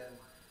has been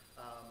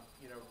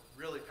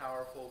really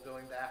powerful.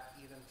 Going back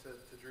even to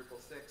Drupal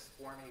 6,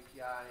 Form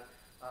API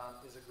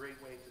is a great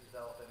way to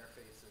develop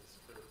interfaces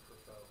for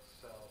folks.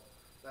 So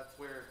that's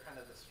where kind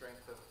of the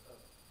strength of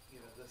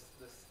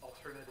this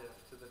alternative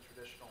to the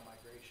traditional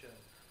migration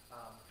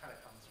kind of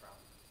comes from.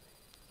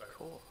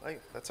 Cool.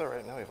 That's all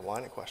right. Now we have a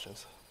line of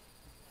questions.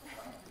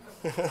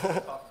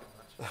 Talk too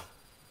much.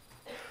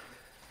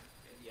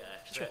 Yeah,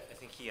 actually, I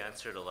think he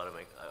answered a lot of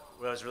my.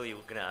 What I was really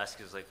going to ask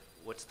is like,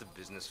 what's the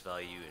business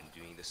value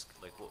in doing this?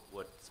 Like,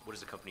 what does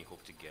the company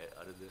hope to get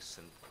out of this?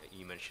 And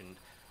you mentioned,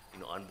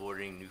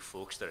 onboarding new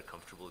folks that are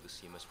comfortable with the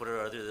CMS. What are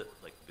other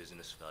like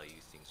business value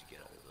things you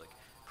get out of it? Like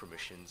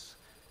permissions,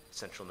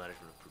 central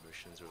management of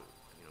permissions, or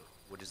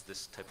what is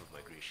this type of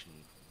migration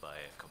by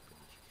a company?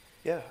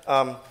 Yeah.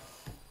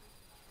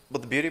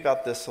 But the beauty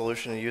about this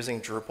solution and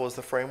using Drupal as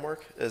the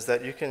framework is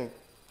that you can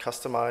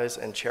customize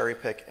and cherry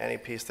pick any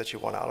piece that you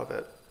want out of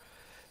it.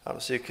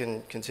 So you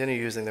can continue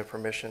using the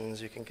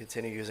permissions, you can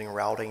continue using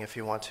routing if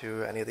you want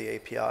to, any of the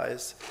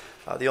APIs.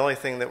 The only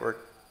thing that we're,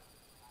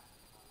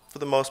 for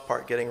the most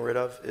part, getting rid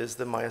of is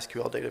the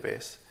MySQL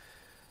database.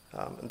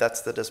 And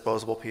that's the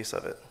disposable piece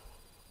of it.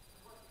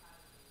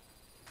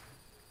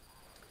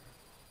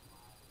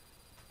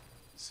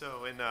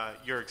 So in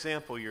your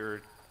example,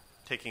 you're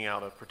taking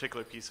out a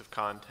particular piece of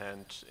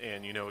content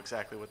and you know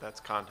exactly what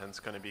that content's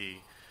going to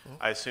be.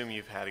 I assume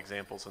you've had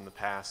examples in the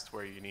past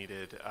where you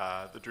needed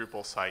the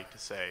Drupal site to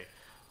say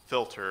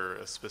filter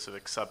a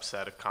specific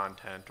subset of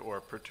content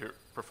or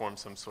perform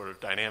some sort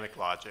of dynamic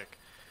logic.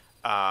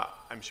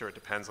 I'm sure it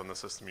depends on the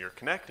system you're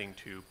connecting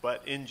to,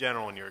 but in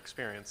general, in your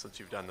experience, since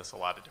you've done this a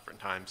lot of different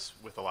times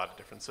with a lot of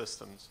different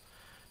systems,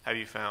 have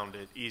you found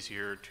it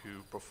easier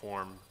to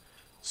perform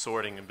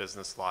sorting and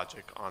business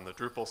logic on the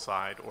Drupal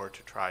side, or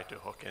to try to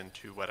hook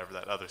into whatever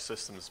that other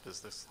system's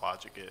business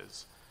logic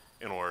is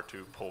in order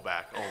to pull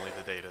back only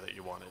the data that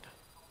you wanted?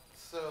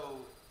 So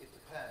it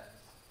depends.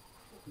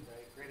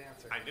 Right? Great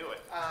answer. I knew it.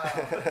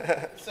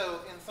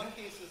 So in some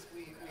cases,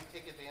 we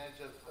take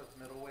advantage of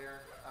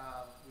middleware.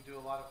 We do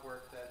a lot of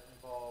work that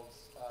involves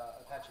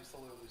Apache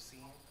Solar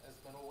Lucene as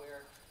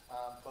middleware,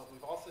 but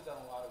we've also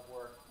done a lot of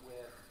work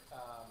with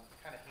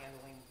kind of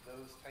handling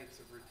those types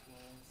of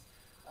routines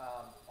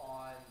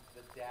on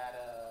the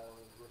data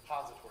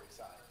repository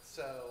side.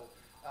 So,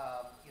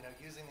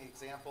 using the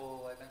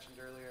example I mentioned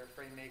earlier,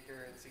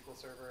 FrameMaker and SQL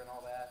Server and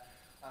all that,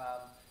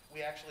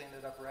 we actually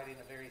ended up writing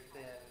a very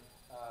thin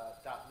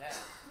 .NET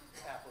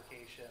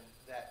application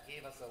that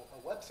gave us a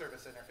web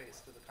service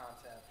interface to the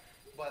content,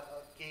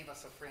 but gave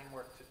us a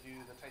framework to do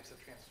the types of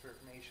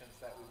transformations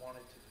that we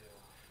wanted to do.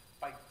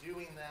 By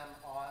doing them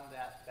on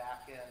that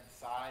back-end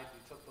side, we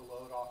took the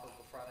load off of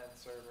the front-end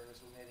servers.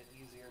 We made it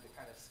easier to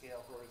kind of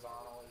scale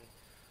horizontally.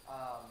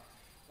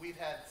 We've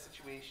had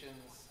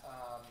situations,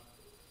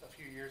 a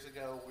few years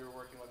ago, we were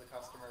working with a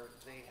customer.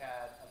 They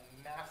had a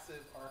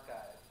massive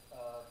archive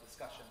of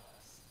discussion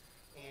lists.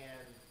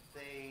 And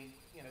they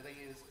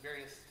use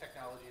various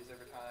technologies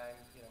over time,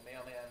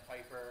 Mailman,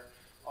 Piper,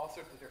 all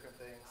sorts of different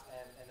things.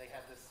 And they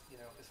had this,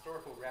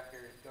 historical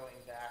record going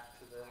back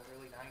to the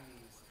early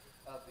 90s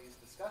of these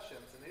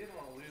discussions, and they didn't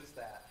want to lose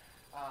that.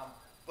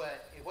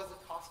 But it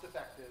wasn't cost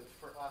effective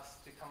for us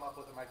to come up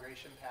with a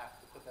migration path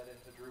to put that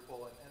into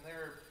Drupal, and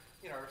there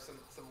are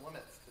some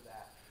limits to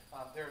that.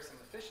 There are some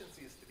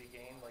efficiencies to be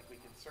gained, like we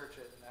can search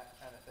it and that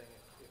kind of thing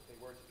if they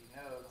were to be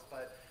nodes,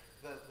 but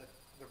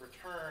the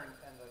return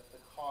and the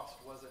cost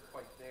wasn't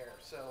quite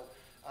there. So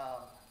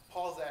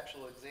Paul's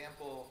actual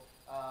example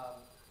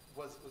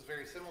was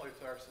very similar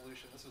to our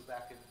solution. This was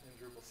back in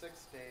Drupal 6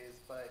 days,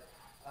 but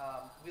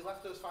we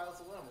left those files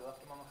alone. We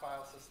left them on the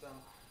file system.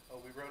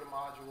 We wrote a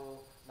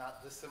module,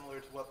 not dissimilar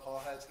to what Paul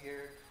has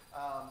here,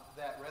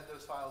 that read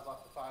those files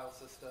off the file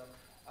system,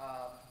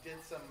 did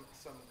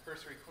some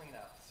cursory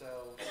cleanup.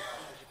 So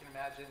as you can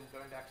imagine,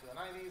 going back to the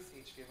 90s,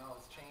 HTML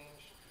has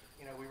changed.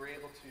 We were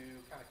able to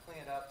kind of clean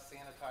it up,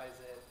 sanitize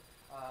it,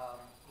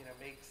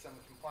 make some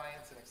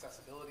compliance and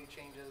accessibility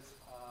changes.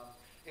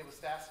 It was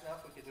fast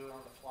enough we could do it on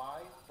the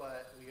fly,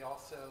 but we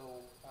also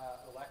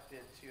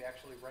elected to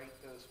actually write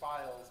those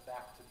files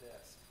back to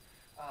disk.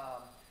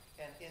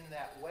 And in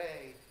that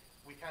way,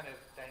 we kind of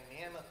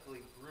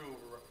dynamically grew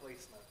a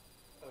replacement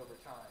over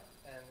time.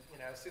 And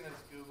as soon as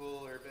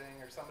Google or Bing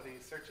or somebody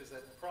searches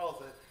it and crawls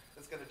it,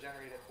 it's going to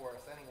generate it for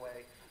us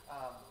anyway.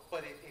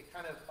 But it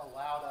kind of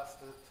allowed us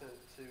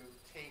to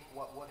take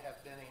what would have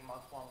been a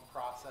month-long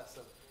process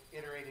of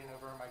iterating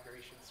over a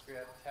migration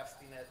script,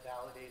 testing it,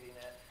 validating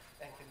it,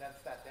 and condense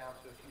that down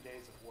to a few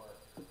days of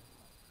work.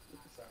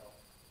 So,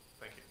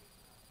 Thank you.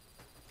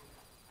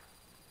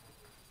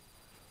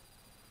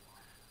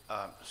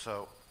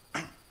 So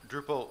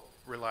Drupal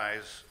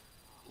relies,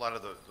 a lot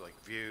of the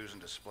views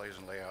and displays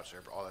and layouts,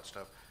 all that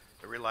stuff,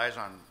 it relies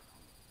on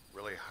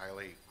really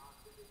highly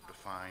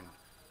defined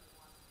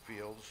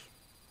fields,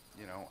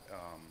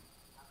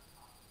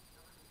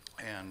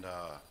 and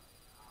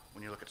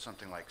when you look at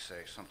something like,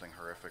 say, something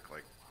horrific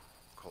like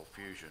Cold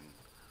Fusion,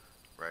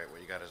 right, what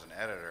you got as an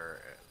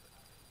editor,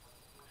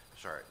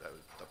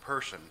 the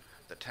person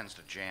that tends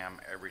to jam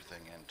everything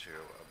into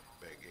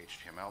a big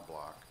HTML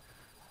block,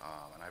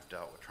 and I've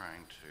dealt with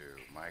trying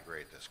to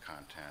migrate this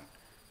content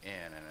in,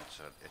 and it's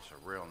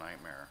a real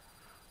nightmare.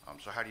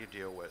 So how do you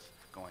deal with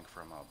going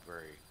from a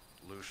very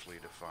loosely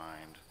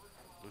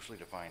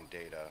defined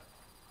data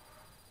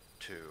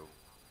to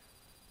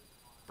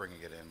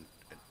bringing it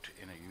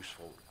in a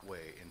useful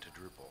way into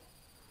Drupal?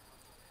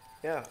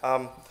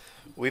 Yeah,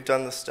 we've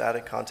done the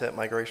static content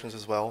migrations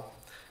as well,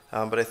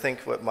 but I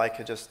think what Mike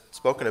had just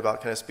spoken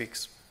about kind of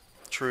speaks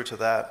true to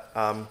that.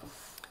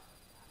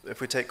 If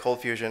we take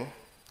Cold Fusion,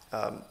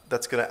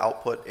 that's going to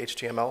output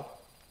HTML.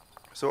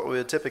 So what we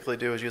would typically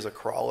do is use a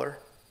crawler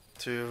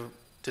to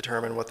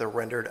determine what the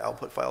rendered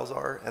output files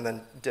are, and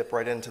then dip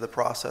right into the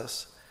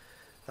process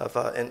of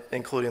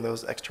including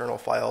those external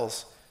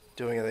files,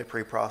 doing any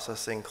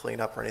pre-processing,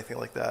 cleanup, or anything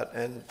like that,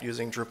 and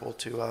using Drupal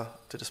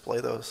to display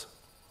those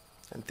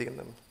and theme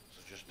them. So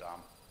just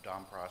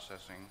DOM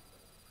processing?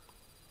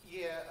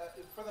 Yeah,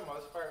 for the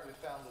most part, we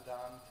found the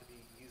DOM to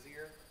be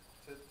easier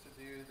to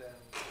do than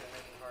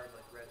any hard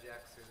like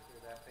regex or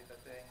that type of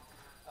thing.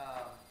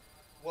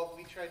 What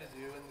we try to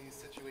do in these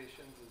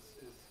situations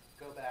is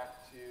go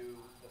back to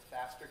the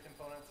faster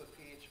components of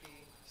PHP.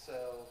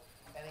 So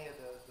any of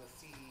the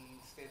C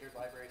standard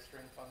library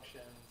string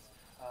functions,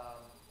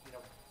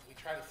 we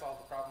try to solve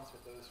the problems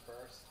with those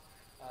first.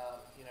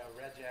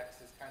 Regex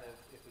is kind of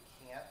if we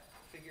can't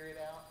figure it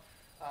out.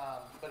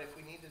 But if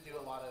we need to do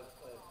a lot of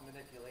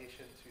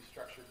manipulation to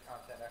structured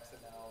content,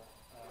 XML,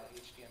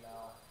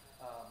 HTML,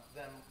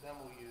 then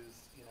we'll use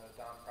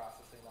DOM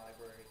processing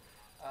library.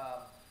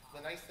 The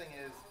nice thing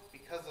is,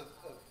 because of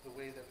the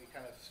way that we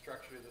kind of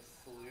structure this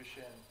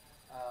solution,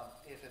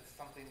 if it's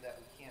something that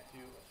we can't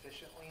do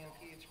efficiently in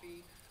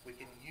PHP, we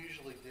can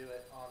usually do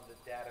it on the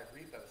data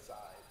repo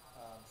side,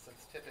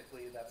 since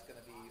typically that's going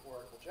to be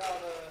Oracle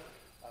Java,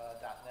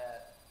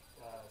 .NET,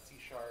 C#,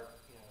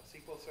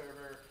 SQL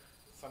Server,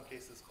 in some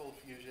cases Cold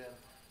Fusion.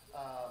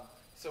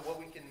 So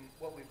what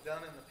we've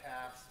done in the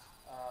past,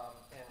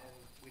 and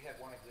we had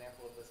one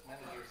example of this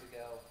many years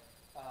ago,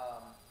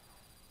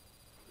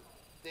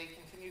 they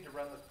continue to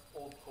run the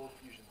old Cold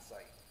Fusion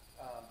site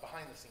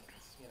behind the scenes,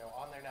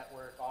 on their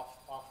network,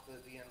 off the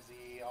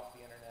DMZ, off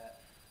the internet.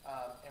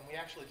 And we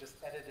actually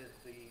just edited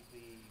the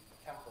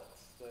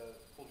templates, the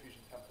Cold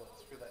Fusion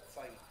templates for that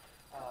site,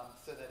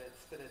 so that it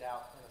spit it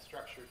out in a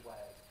structured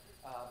way.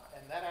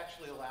 And that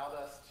actually allowed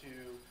us to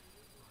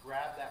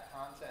grab that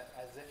content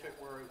as if it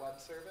were a web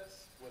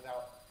service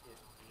without it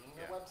being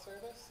a web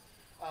service.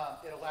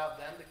 It allowed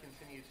them to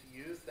continue to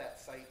use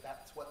that site.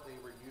 That's what they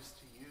were used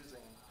to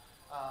using.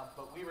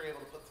 But we were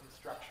able to put some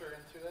structure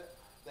into it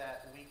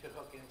that we could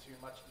hook into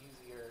much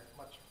easier,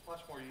 much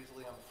more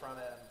easily on the front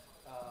end.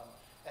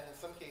 And in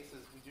some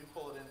cases, we do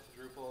pull it into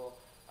Drupal,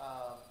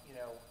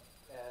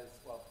 as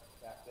well,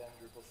 back then,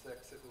 Drupal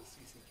 6, it was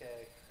CCK.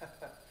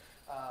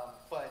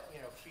 But,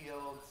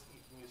 fields, you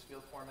can use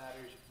field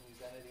formatters, you can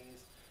use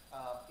entities.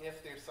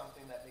 If there's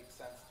something that makes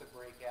sense to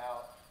break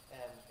out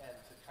and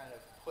to kind of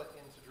put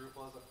into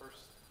Drupal as a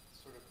first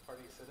sort of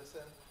party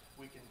citizen,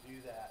 we can do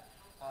that.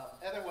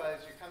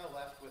 Otherwise, you're kind of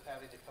left with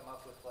having to come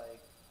up with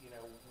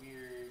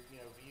weird,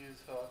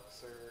 views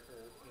hooks or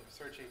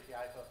search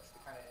API hooks to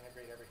kind of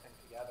integrate everything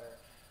together.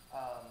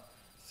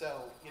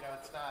 So,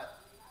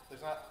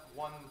 there's not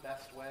one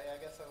best way,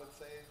 I guess I would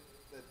say,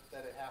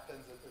 that it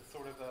happens. It's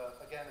sort of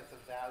again, it's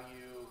a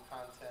value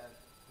content,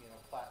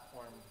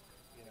 platform.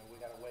 We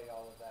got to weigh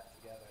all of that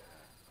together.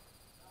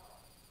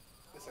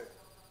 Yes, sir.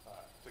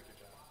 Took your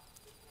job.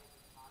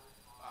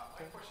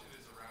 My question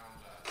is around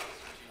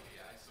search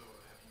API. So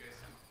have you guys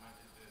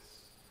implemented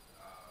this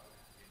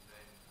and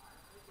then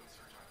put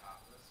search on top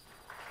of this?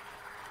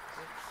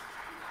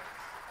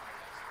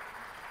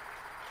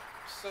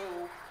 So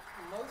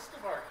most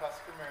of our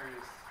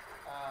customers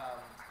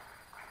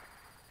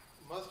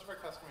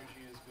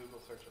use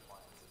Google search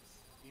appliances,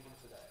 even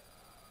today.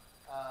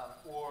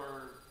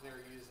 Or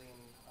they're using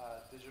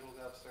digital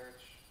gov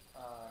search,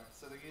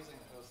 So they're using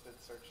hosted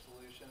search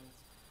solutions.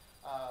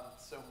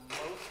 So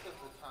most of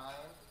the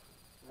time,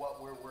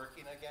 what we're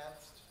working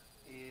against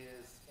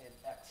is an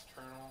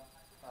external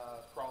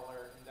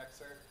crawler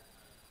indexer.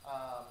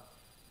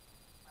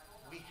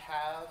 We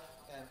have,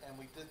 and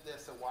we did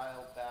this a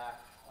while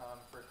back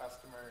for a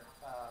customer,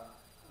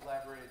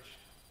 leveraged,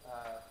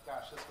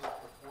 gosh, this was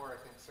before, I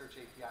think, Search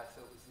API,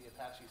 so it was the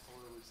Apache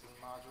Solar Lucene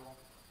module.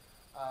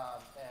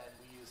 And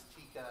we used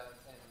Tika,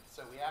 and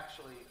so we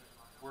actually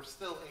were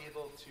still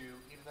able to,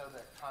 even though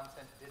that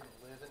content didn't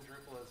live in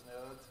Drupal as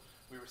nodes,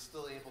 we were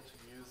still able to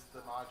use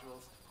the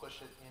modules to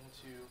push it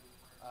into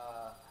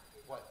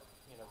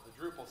the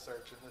Drupal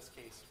search in this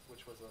case,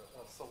 which was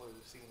a Solar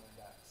Lucene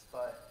index.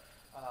 But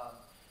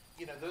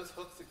those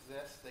hooks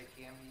exist; they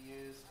can be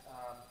used.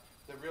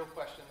 The real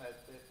question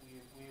that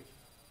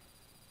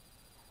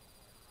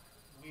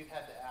we've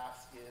had to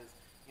ask is,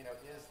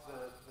 is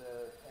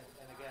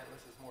and again,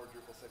 this is more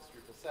Drupal 6,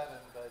 Drupal 7,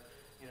 but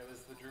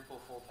is the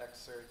Drupal full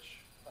text search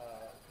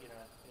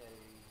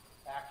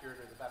accurate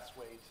or the best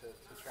way to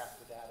track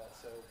the data?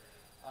 So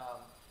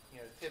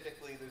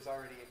typically there's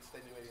already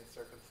extenuating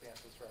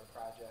circumstances for our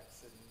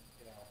projects, and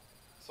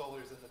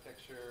Solar's in the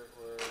picture,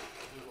 or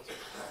Google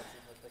Search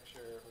Console in the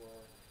picture, or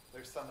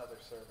there's some other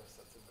service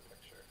that's in the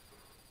picture.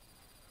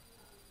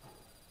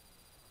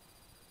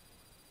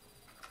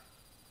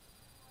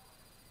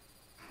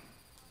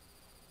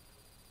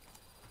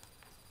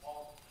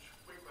 Paul,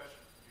 quick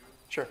question for you.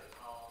 Sure.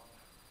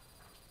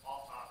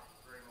 Off topic,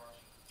 very much.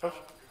 Oh. I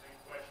don't think there's any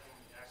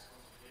questioning the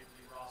excellence of David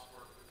Lee Ross'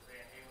 work with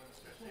Van Halen,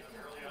 especially on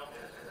the early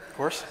albums. Of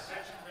course. Since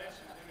you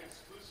mentioned him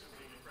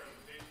exclusively in your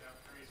presentation, I'm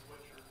curious what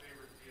your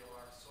favorite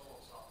VLR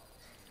solo song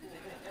is.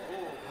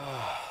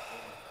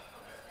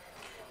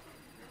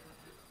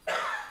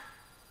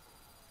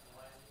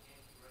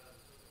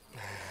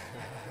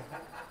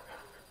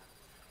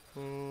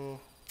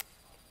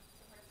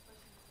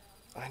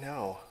 I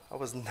know. I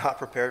was not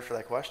prepared for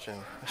that question.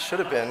 I should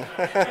have been.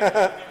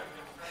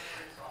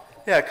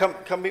 Yeah,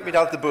 come meet me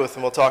down at the booth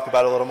and we'll talk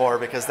about it a little more,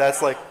 because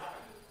that's what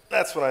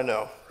I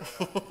know.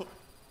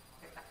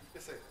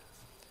 Yes, sir.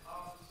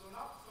 So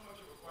not so much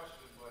of a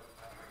question, but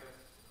I guess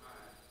kind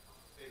of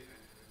statement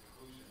in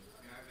conclusion.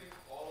 I mean, I think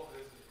all of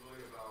this is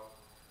really about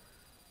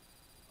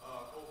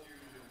Cold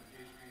Fusion and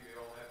PHP. They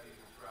all have these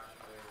abstraction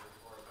layers as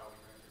far as how we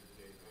enter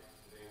the database.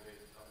 The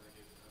database is something that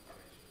gives us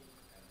information,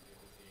 and it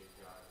gives us the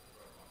API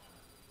for a function.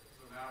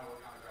 So now we're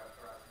kind of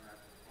abstracting that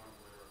to the point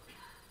where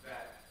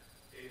that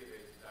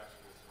database is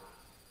actually a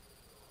service,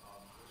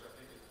 which I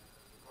think is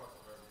the crux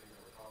of everything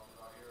that we're talking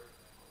about here.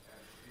 And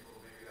for people,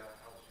 maybe that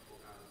helps people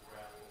kind of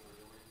grasp what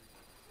we're doing.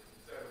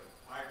 Instead of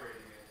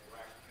migrating it, we're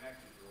actually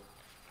connecting to it.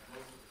 And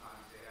most of the time,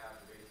 they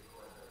have the basic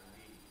code that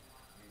we need.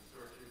 I mean,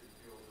 searches and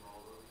fields and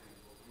all those things,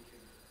 but we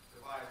can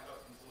devise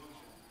custom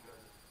solutions because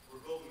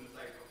we're building the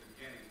site from the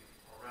beginning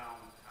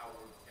around how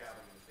we're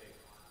gathering the data.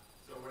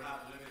 So we're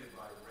not limited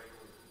by the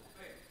regular Drupal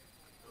thing,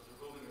 because we're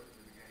building it from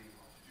the beginning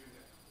to do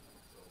that.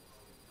 So,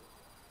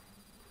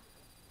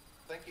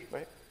 Thank you.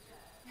 Right?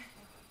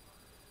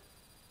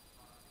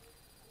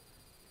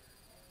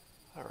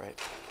 All right.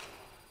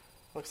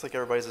 Looks like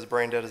everybody's as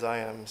brain dead as I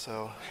am,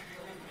 so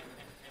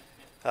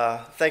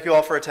thank you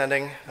all for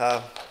attending.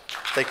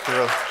 Thank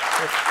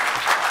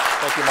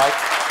you, Mike.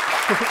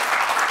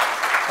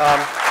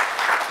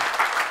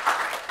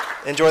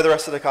 Enjoy the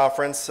rest of the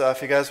conference.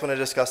 If you guys want to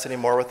discuss any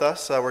more with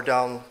us, we're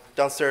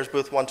downstairs,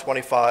 booth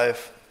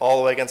 125, all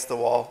the way against the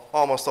wall,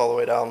 almost all the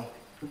way down.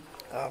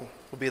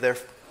 We'll be there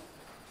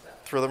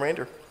through the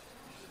remainder.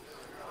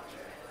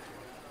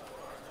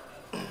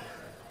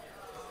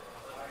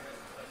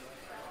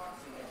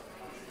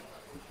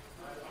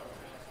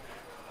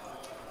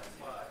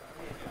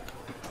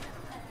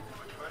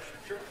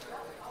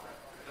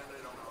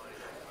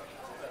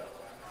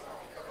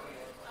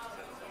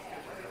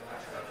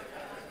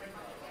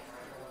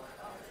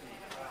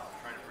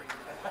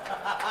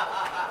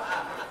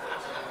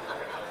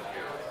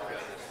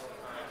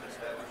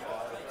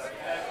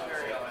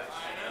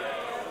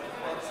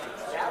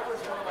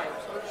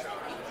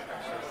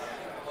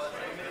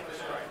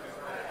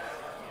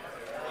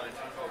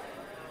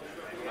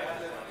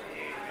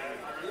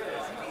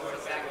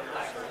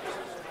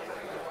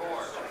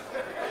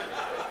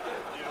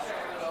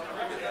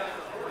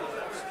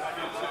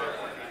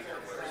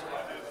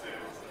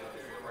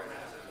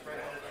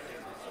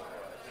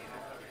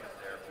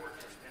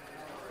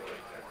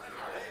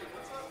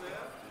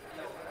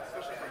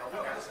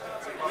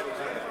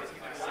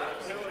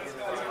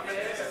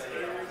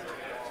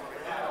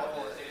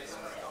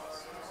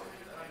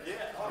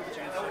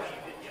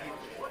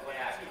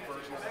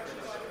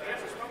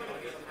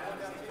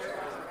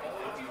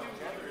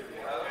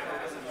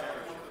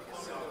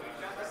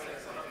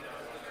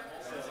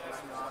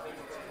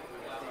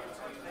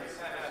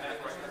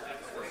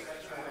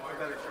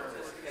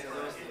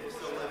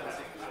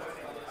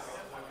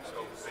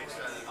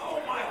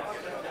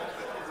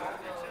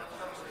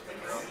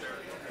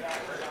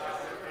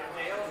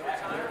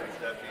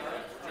 That being